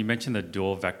question. You mentioned the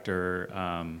dual vector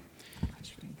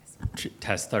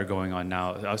tests that are going on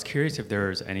now. I was curious if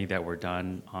there's any that were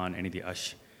done on any of the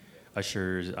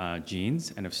Usher's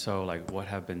genes, and if so, like what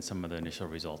have been some of the initial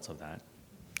results of that?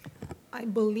 I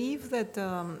believe that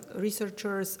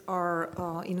researchers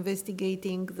are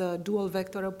investigating the dual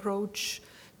vector approach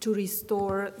to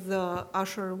restore the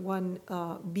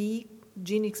Usher1B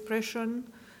gene expression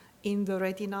in the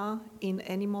retina in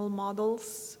animal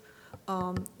models.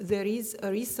 There is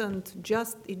a recent,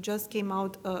 it just came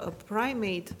out, a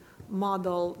primate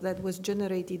model that was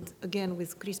generated again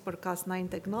with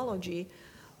CRISPR-Cas9 technology,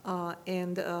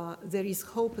 and there is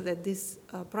hope that this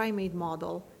primate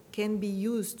model can be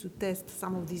used to test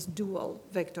some of these dual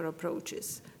vector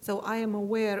approaches. So I am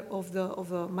aware of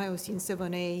a myosin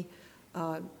 7A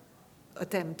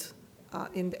attempt,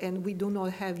 and we do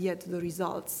not have yet the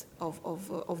results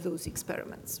of those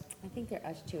experiments. I think they're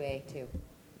USH2A too,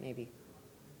 maybe.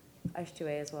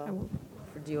 USH2A as well,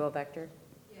 for dual vector?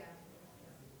 Yeah.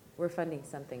 We're funding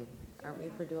something, aren't we,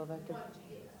 for dual vector?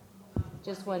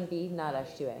 Just 1B, not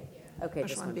USH2A? Okay,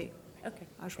 just 1B. Okay,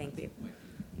 thank you.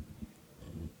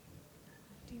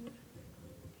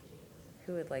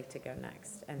 Who would like to go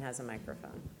next and has a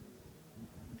microphone?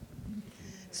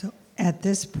 So at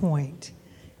this point,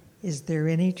 is there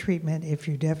any treatment, if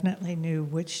you definitely knew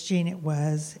which gene it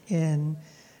was in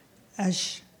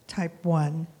USH type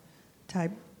 1,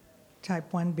 type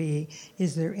 1B,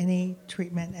 is there any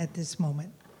treatment at this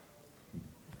moment?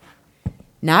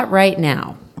 Not right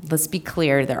now. Let's be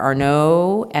clear, there are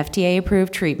no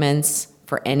FDA-approved treatments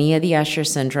for any of the Usher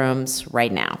syndromes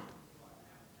right now.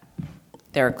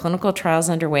 There are clinical trials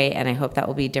underway, and I hope that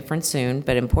will be different soon,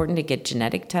 but important to get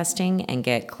genetic testing and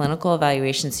get clinical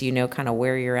evaluation so you know kind of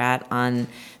where you're at on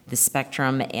the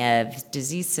spectrum of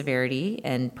disease severity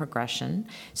and progression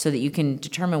so that you can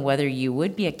determine whether you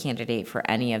would be a candidate for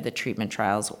any of the treatment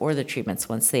trials or the treatments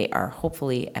once they are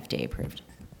hopefully FDA approved.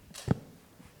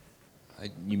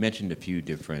 You mentioned a few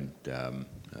different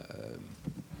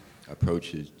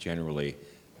approaches generally,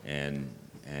 and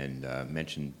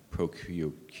mentioned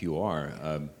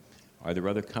ProQR. Are there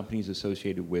other companies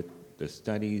associated with the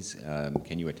studies?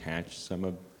 Can you attach some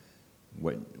of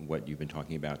what you've been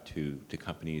talking about to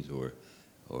companies, or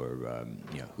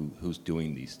who's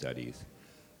doing these studies?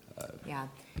 Yeah.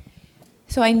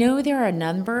 So I know there are a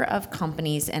number of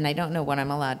companies, and I don't know what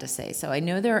I'm allowed to say. So I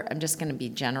know I'm just going to be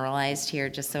generalized here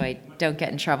just so I don't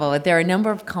get in trouble, but there are a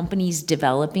number of companies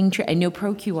developing, I know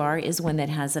ProQR is one that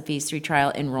has a phase 3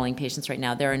 trial enrolling patients right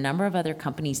now. There are a number of other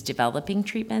companies developing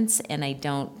treatments, and I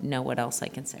don't know what else I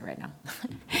can say right now.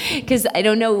 Because I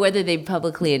don't know whether they've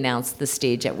publicly announced the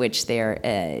stage at which they're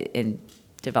in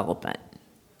development.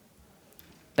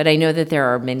 But I know that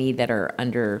there are many that are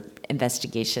under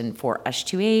investigation for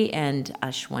USH2A and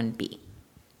USH1B.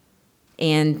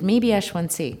 And maybe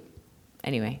USH1C,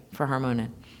 anyway, for Harmona.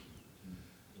 Can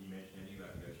you mention anything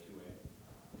about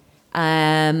the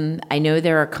I know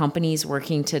there are companies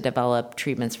working to develop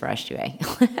treatments for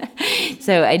USH2A.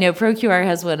 So I know ProQR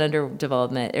has one under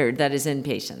development, or that is in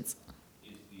patients.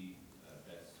 Is the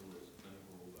best source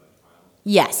clinical trials?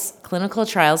 Yes,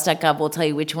 clinicaltrials.gov will tell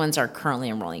you which ones are currently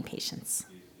enrolling patients. Is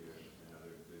there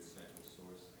another good central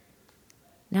source?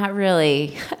 Not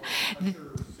really. I'm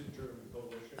sure Syndrome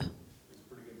Coalition is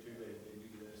pretty good too. They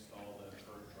do list all the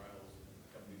current trials and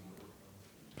companies are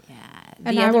working on. Yeah.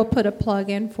 And The I other- will put a plug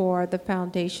in for the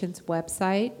foundation's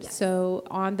website. Yes. So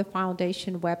on the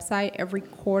foundation website, every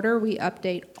quarter we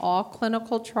update all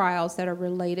clinical trials that are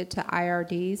related to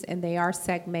IRDs, and they are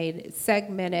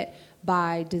segmented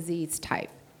by disease type.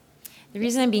 The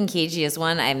reason I'm being cagey is,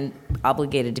 one, I'm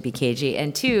obligated to be cagey,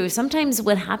 and two, sometimes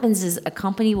what happens is a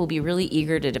company will be really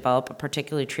eager to develop a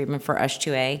particular treatment for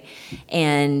USH2A,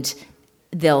 and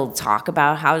they'll talk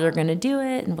about how they're going to do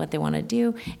it and what they want to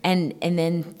do, and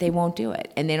then they won't do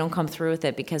it, and they don't come through with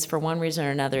it because for one reason or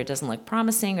another it doesn't look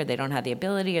promising, or they don't have the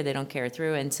ability, or they don't carry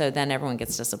through, and so then everyone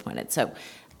gets disappointed. So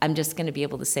I'm just going to be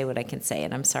able to say what I can say,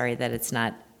 and I'm sorry that it's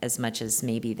not as much as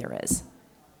maybe there is.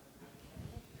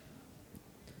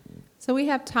 So we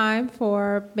have time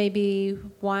for maybe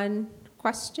one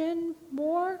question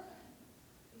more.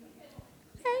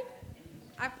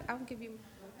 Okay. I'll give you.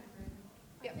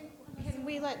 Yep. Can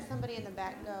we let somebody in the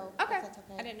back go? Okay. If that's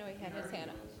okay. I didn't know he had his hand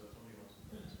up.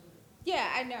 Yeah,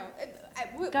 I know.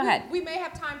 Go ahead. We may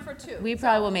have time for two. We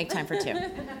probably will make time for two.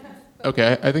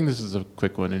 Okay, I think this is a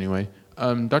quick one anyway.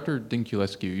 Dr.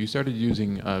 Dinkulescu, you started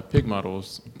using pig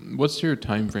models. What's your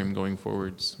time frame going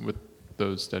forwards with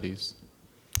those studies?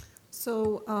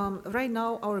 So right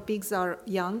now our pigs are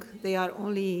young. They are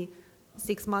only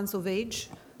 6 months of age.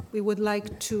 We would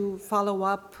like to follow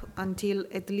up until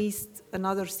at least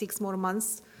another 6 more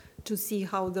months to see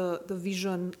how the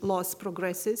vision loss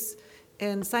progresses.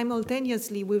 And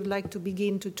simultaneously, we would like to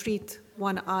begin to treat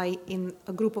one eye in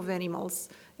a group of animals.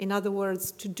 In other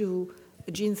words, to do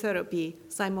gene therapy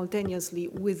simultaneously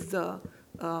with the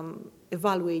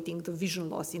evaluating the vision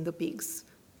loss in the pigs.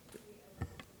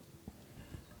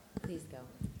 Please go.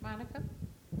 Monica?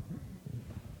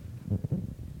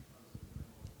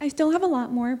 I still have a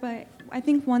lot more, but I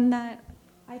think one that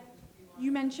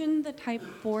you mentioned the type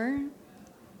 4.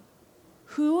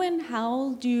 Who and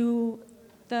how do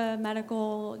the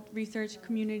medical research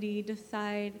community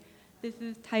decide this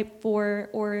is type 4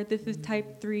 or this is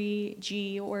type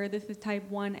 3G or this is type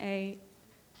 1A?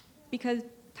 Because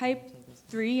type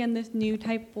 3 and this new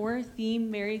type 4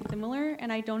 seem very similar,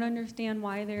 and I don't understand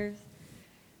why there's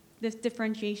this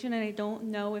differentiation, and I don't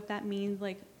know if that means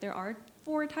like there are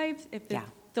 4 types, if it's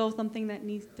still something that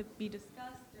needs to be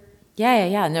discussed.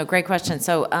 Yeah. No, great question.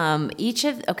 So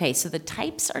so the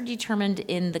types are determined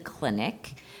in the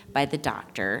clinic by the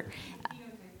doctor.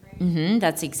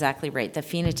 That's exactly right. The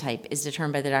phenotype is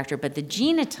determined by the doctor, but the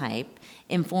genotype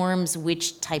informs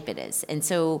which type it is. And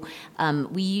so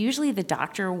you go see the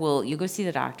doctor,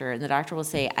 and the doctor will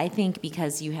say, I think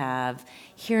because you have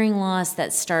hearing loss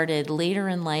that started later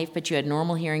in life, but you had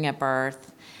normal hearing at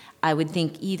birth, I would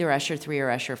think either Usher 3 or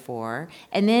Usher 4.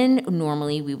 And then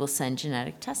normally we will send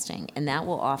genetic testing, and that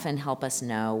will often help us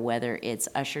know whether it's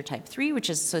Usher type 3, which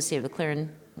is associated with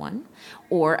Clerin-1,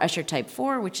 or Usher type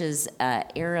 4, which is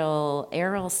aryl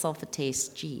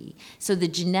sulfatase G. So the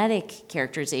genetic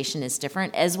characterization is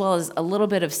different, as well as a little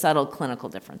bit of subtle clinical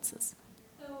differences.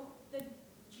 So the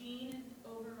gene is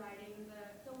overriding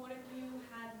so what if you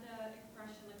had the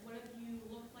expression, like what if you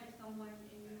look like someone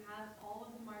and you have all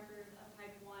of the markers of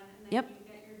type 1 and then you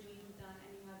get your genes done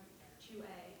and you have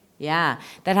 2A? Yeah,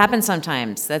 that happens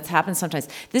sometimes.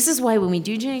 This is why when we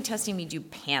do genetic testing, we do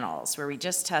panels where we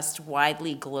just test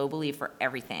widely, globally for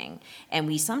everything. And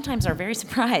we sometimes are very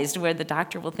surprised where the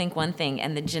doctor will think one thing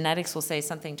and the genetics will say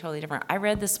something totally different. I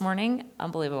read this morning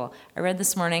on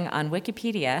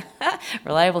Wikipedia,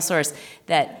 reliable source,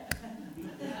 that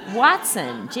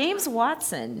James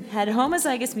Watson, had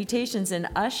homozygous mutations in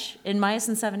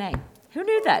myosin 7A. Who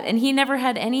knew that? And he never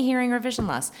had any hearing or vision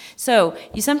loss. So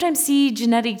you sometimes see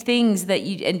genetic things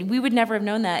and we would never have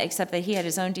known that except that he had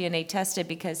his own DNA tested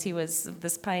because he was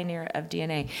this pioneer of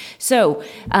DNA. So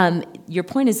your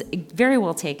point is very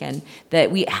well taken,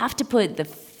 that we have to put the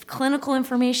clinical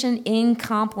information in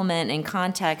complement and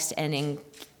context and in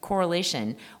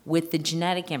correlation with the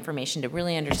genetic information to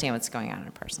really understand what's going on in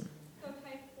a person.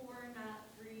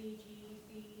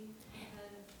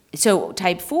 So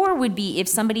type 4 would be if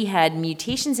somebody had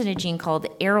mutations in a gene called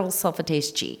aryl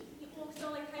sulfatase G.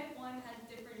 So like type 1 has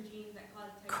different genes that cause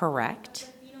type 1. Correct.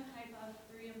 But the phenotype of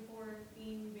 3 and 4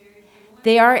 seem very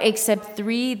They are, except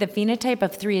 3, the phenotype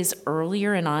of 3 is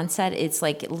earlier in onset. It's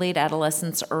like late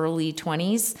adolescence, early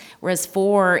 20s, whereas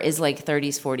 4 is like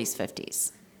 30s, 40s,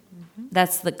 50s.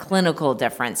 That's the clinical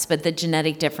difference, but the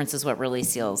genetic difference is what really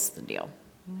seals the deal.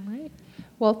 All right.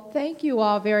 Well, thank you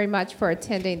all very much for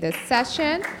attending this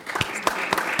session. That's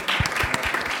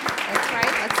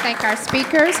right. Let's thank our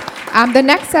speakers. The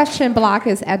next session block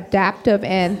is adaptive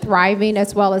and thriving,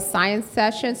 as well as science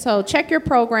sessions. So check your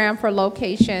program for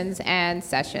locations and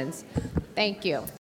sessions. Thank you.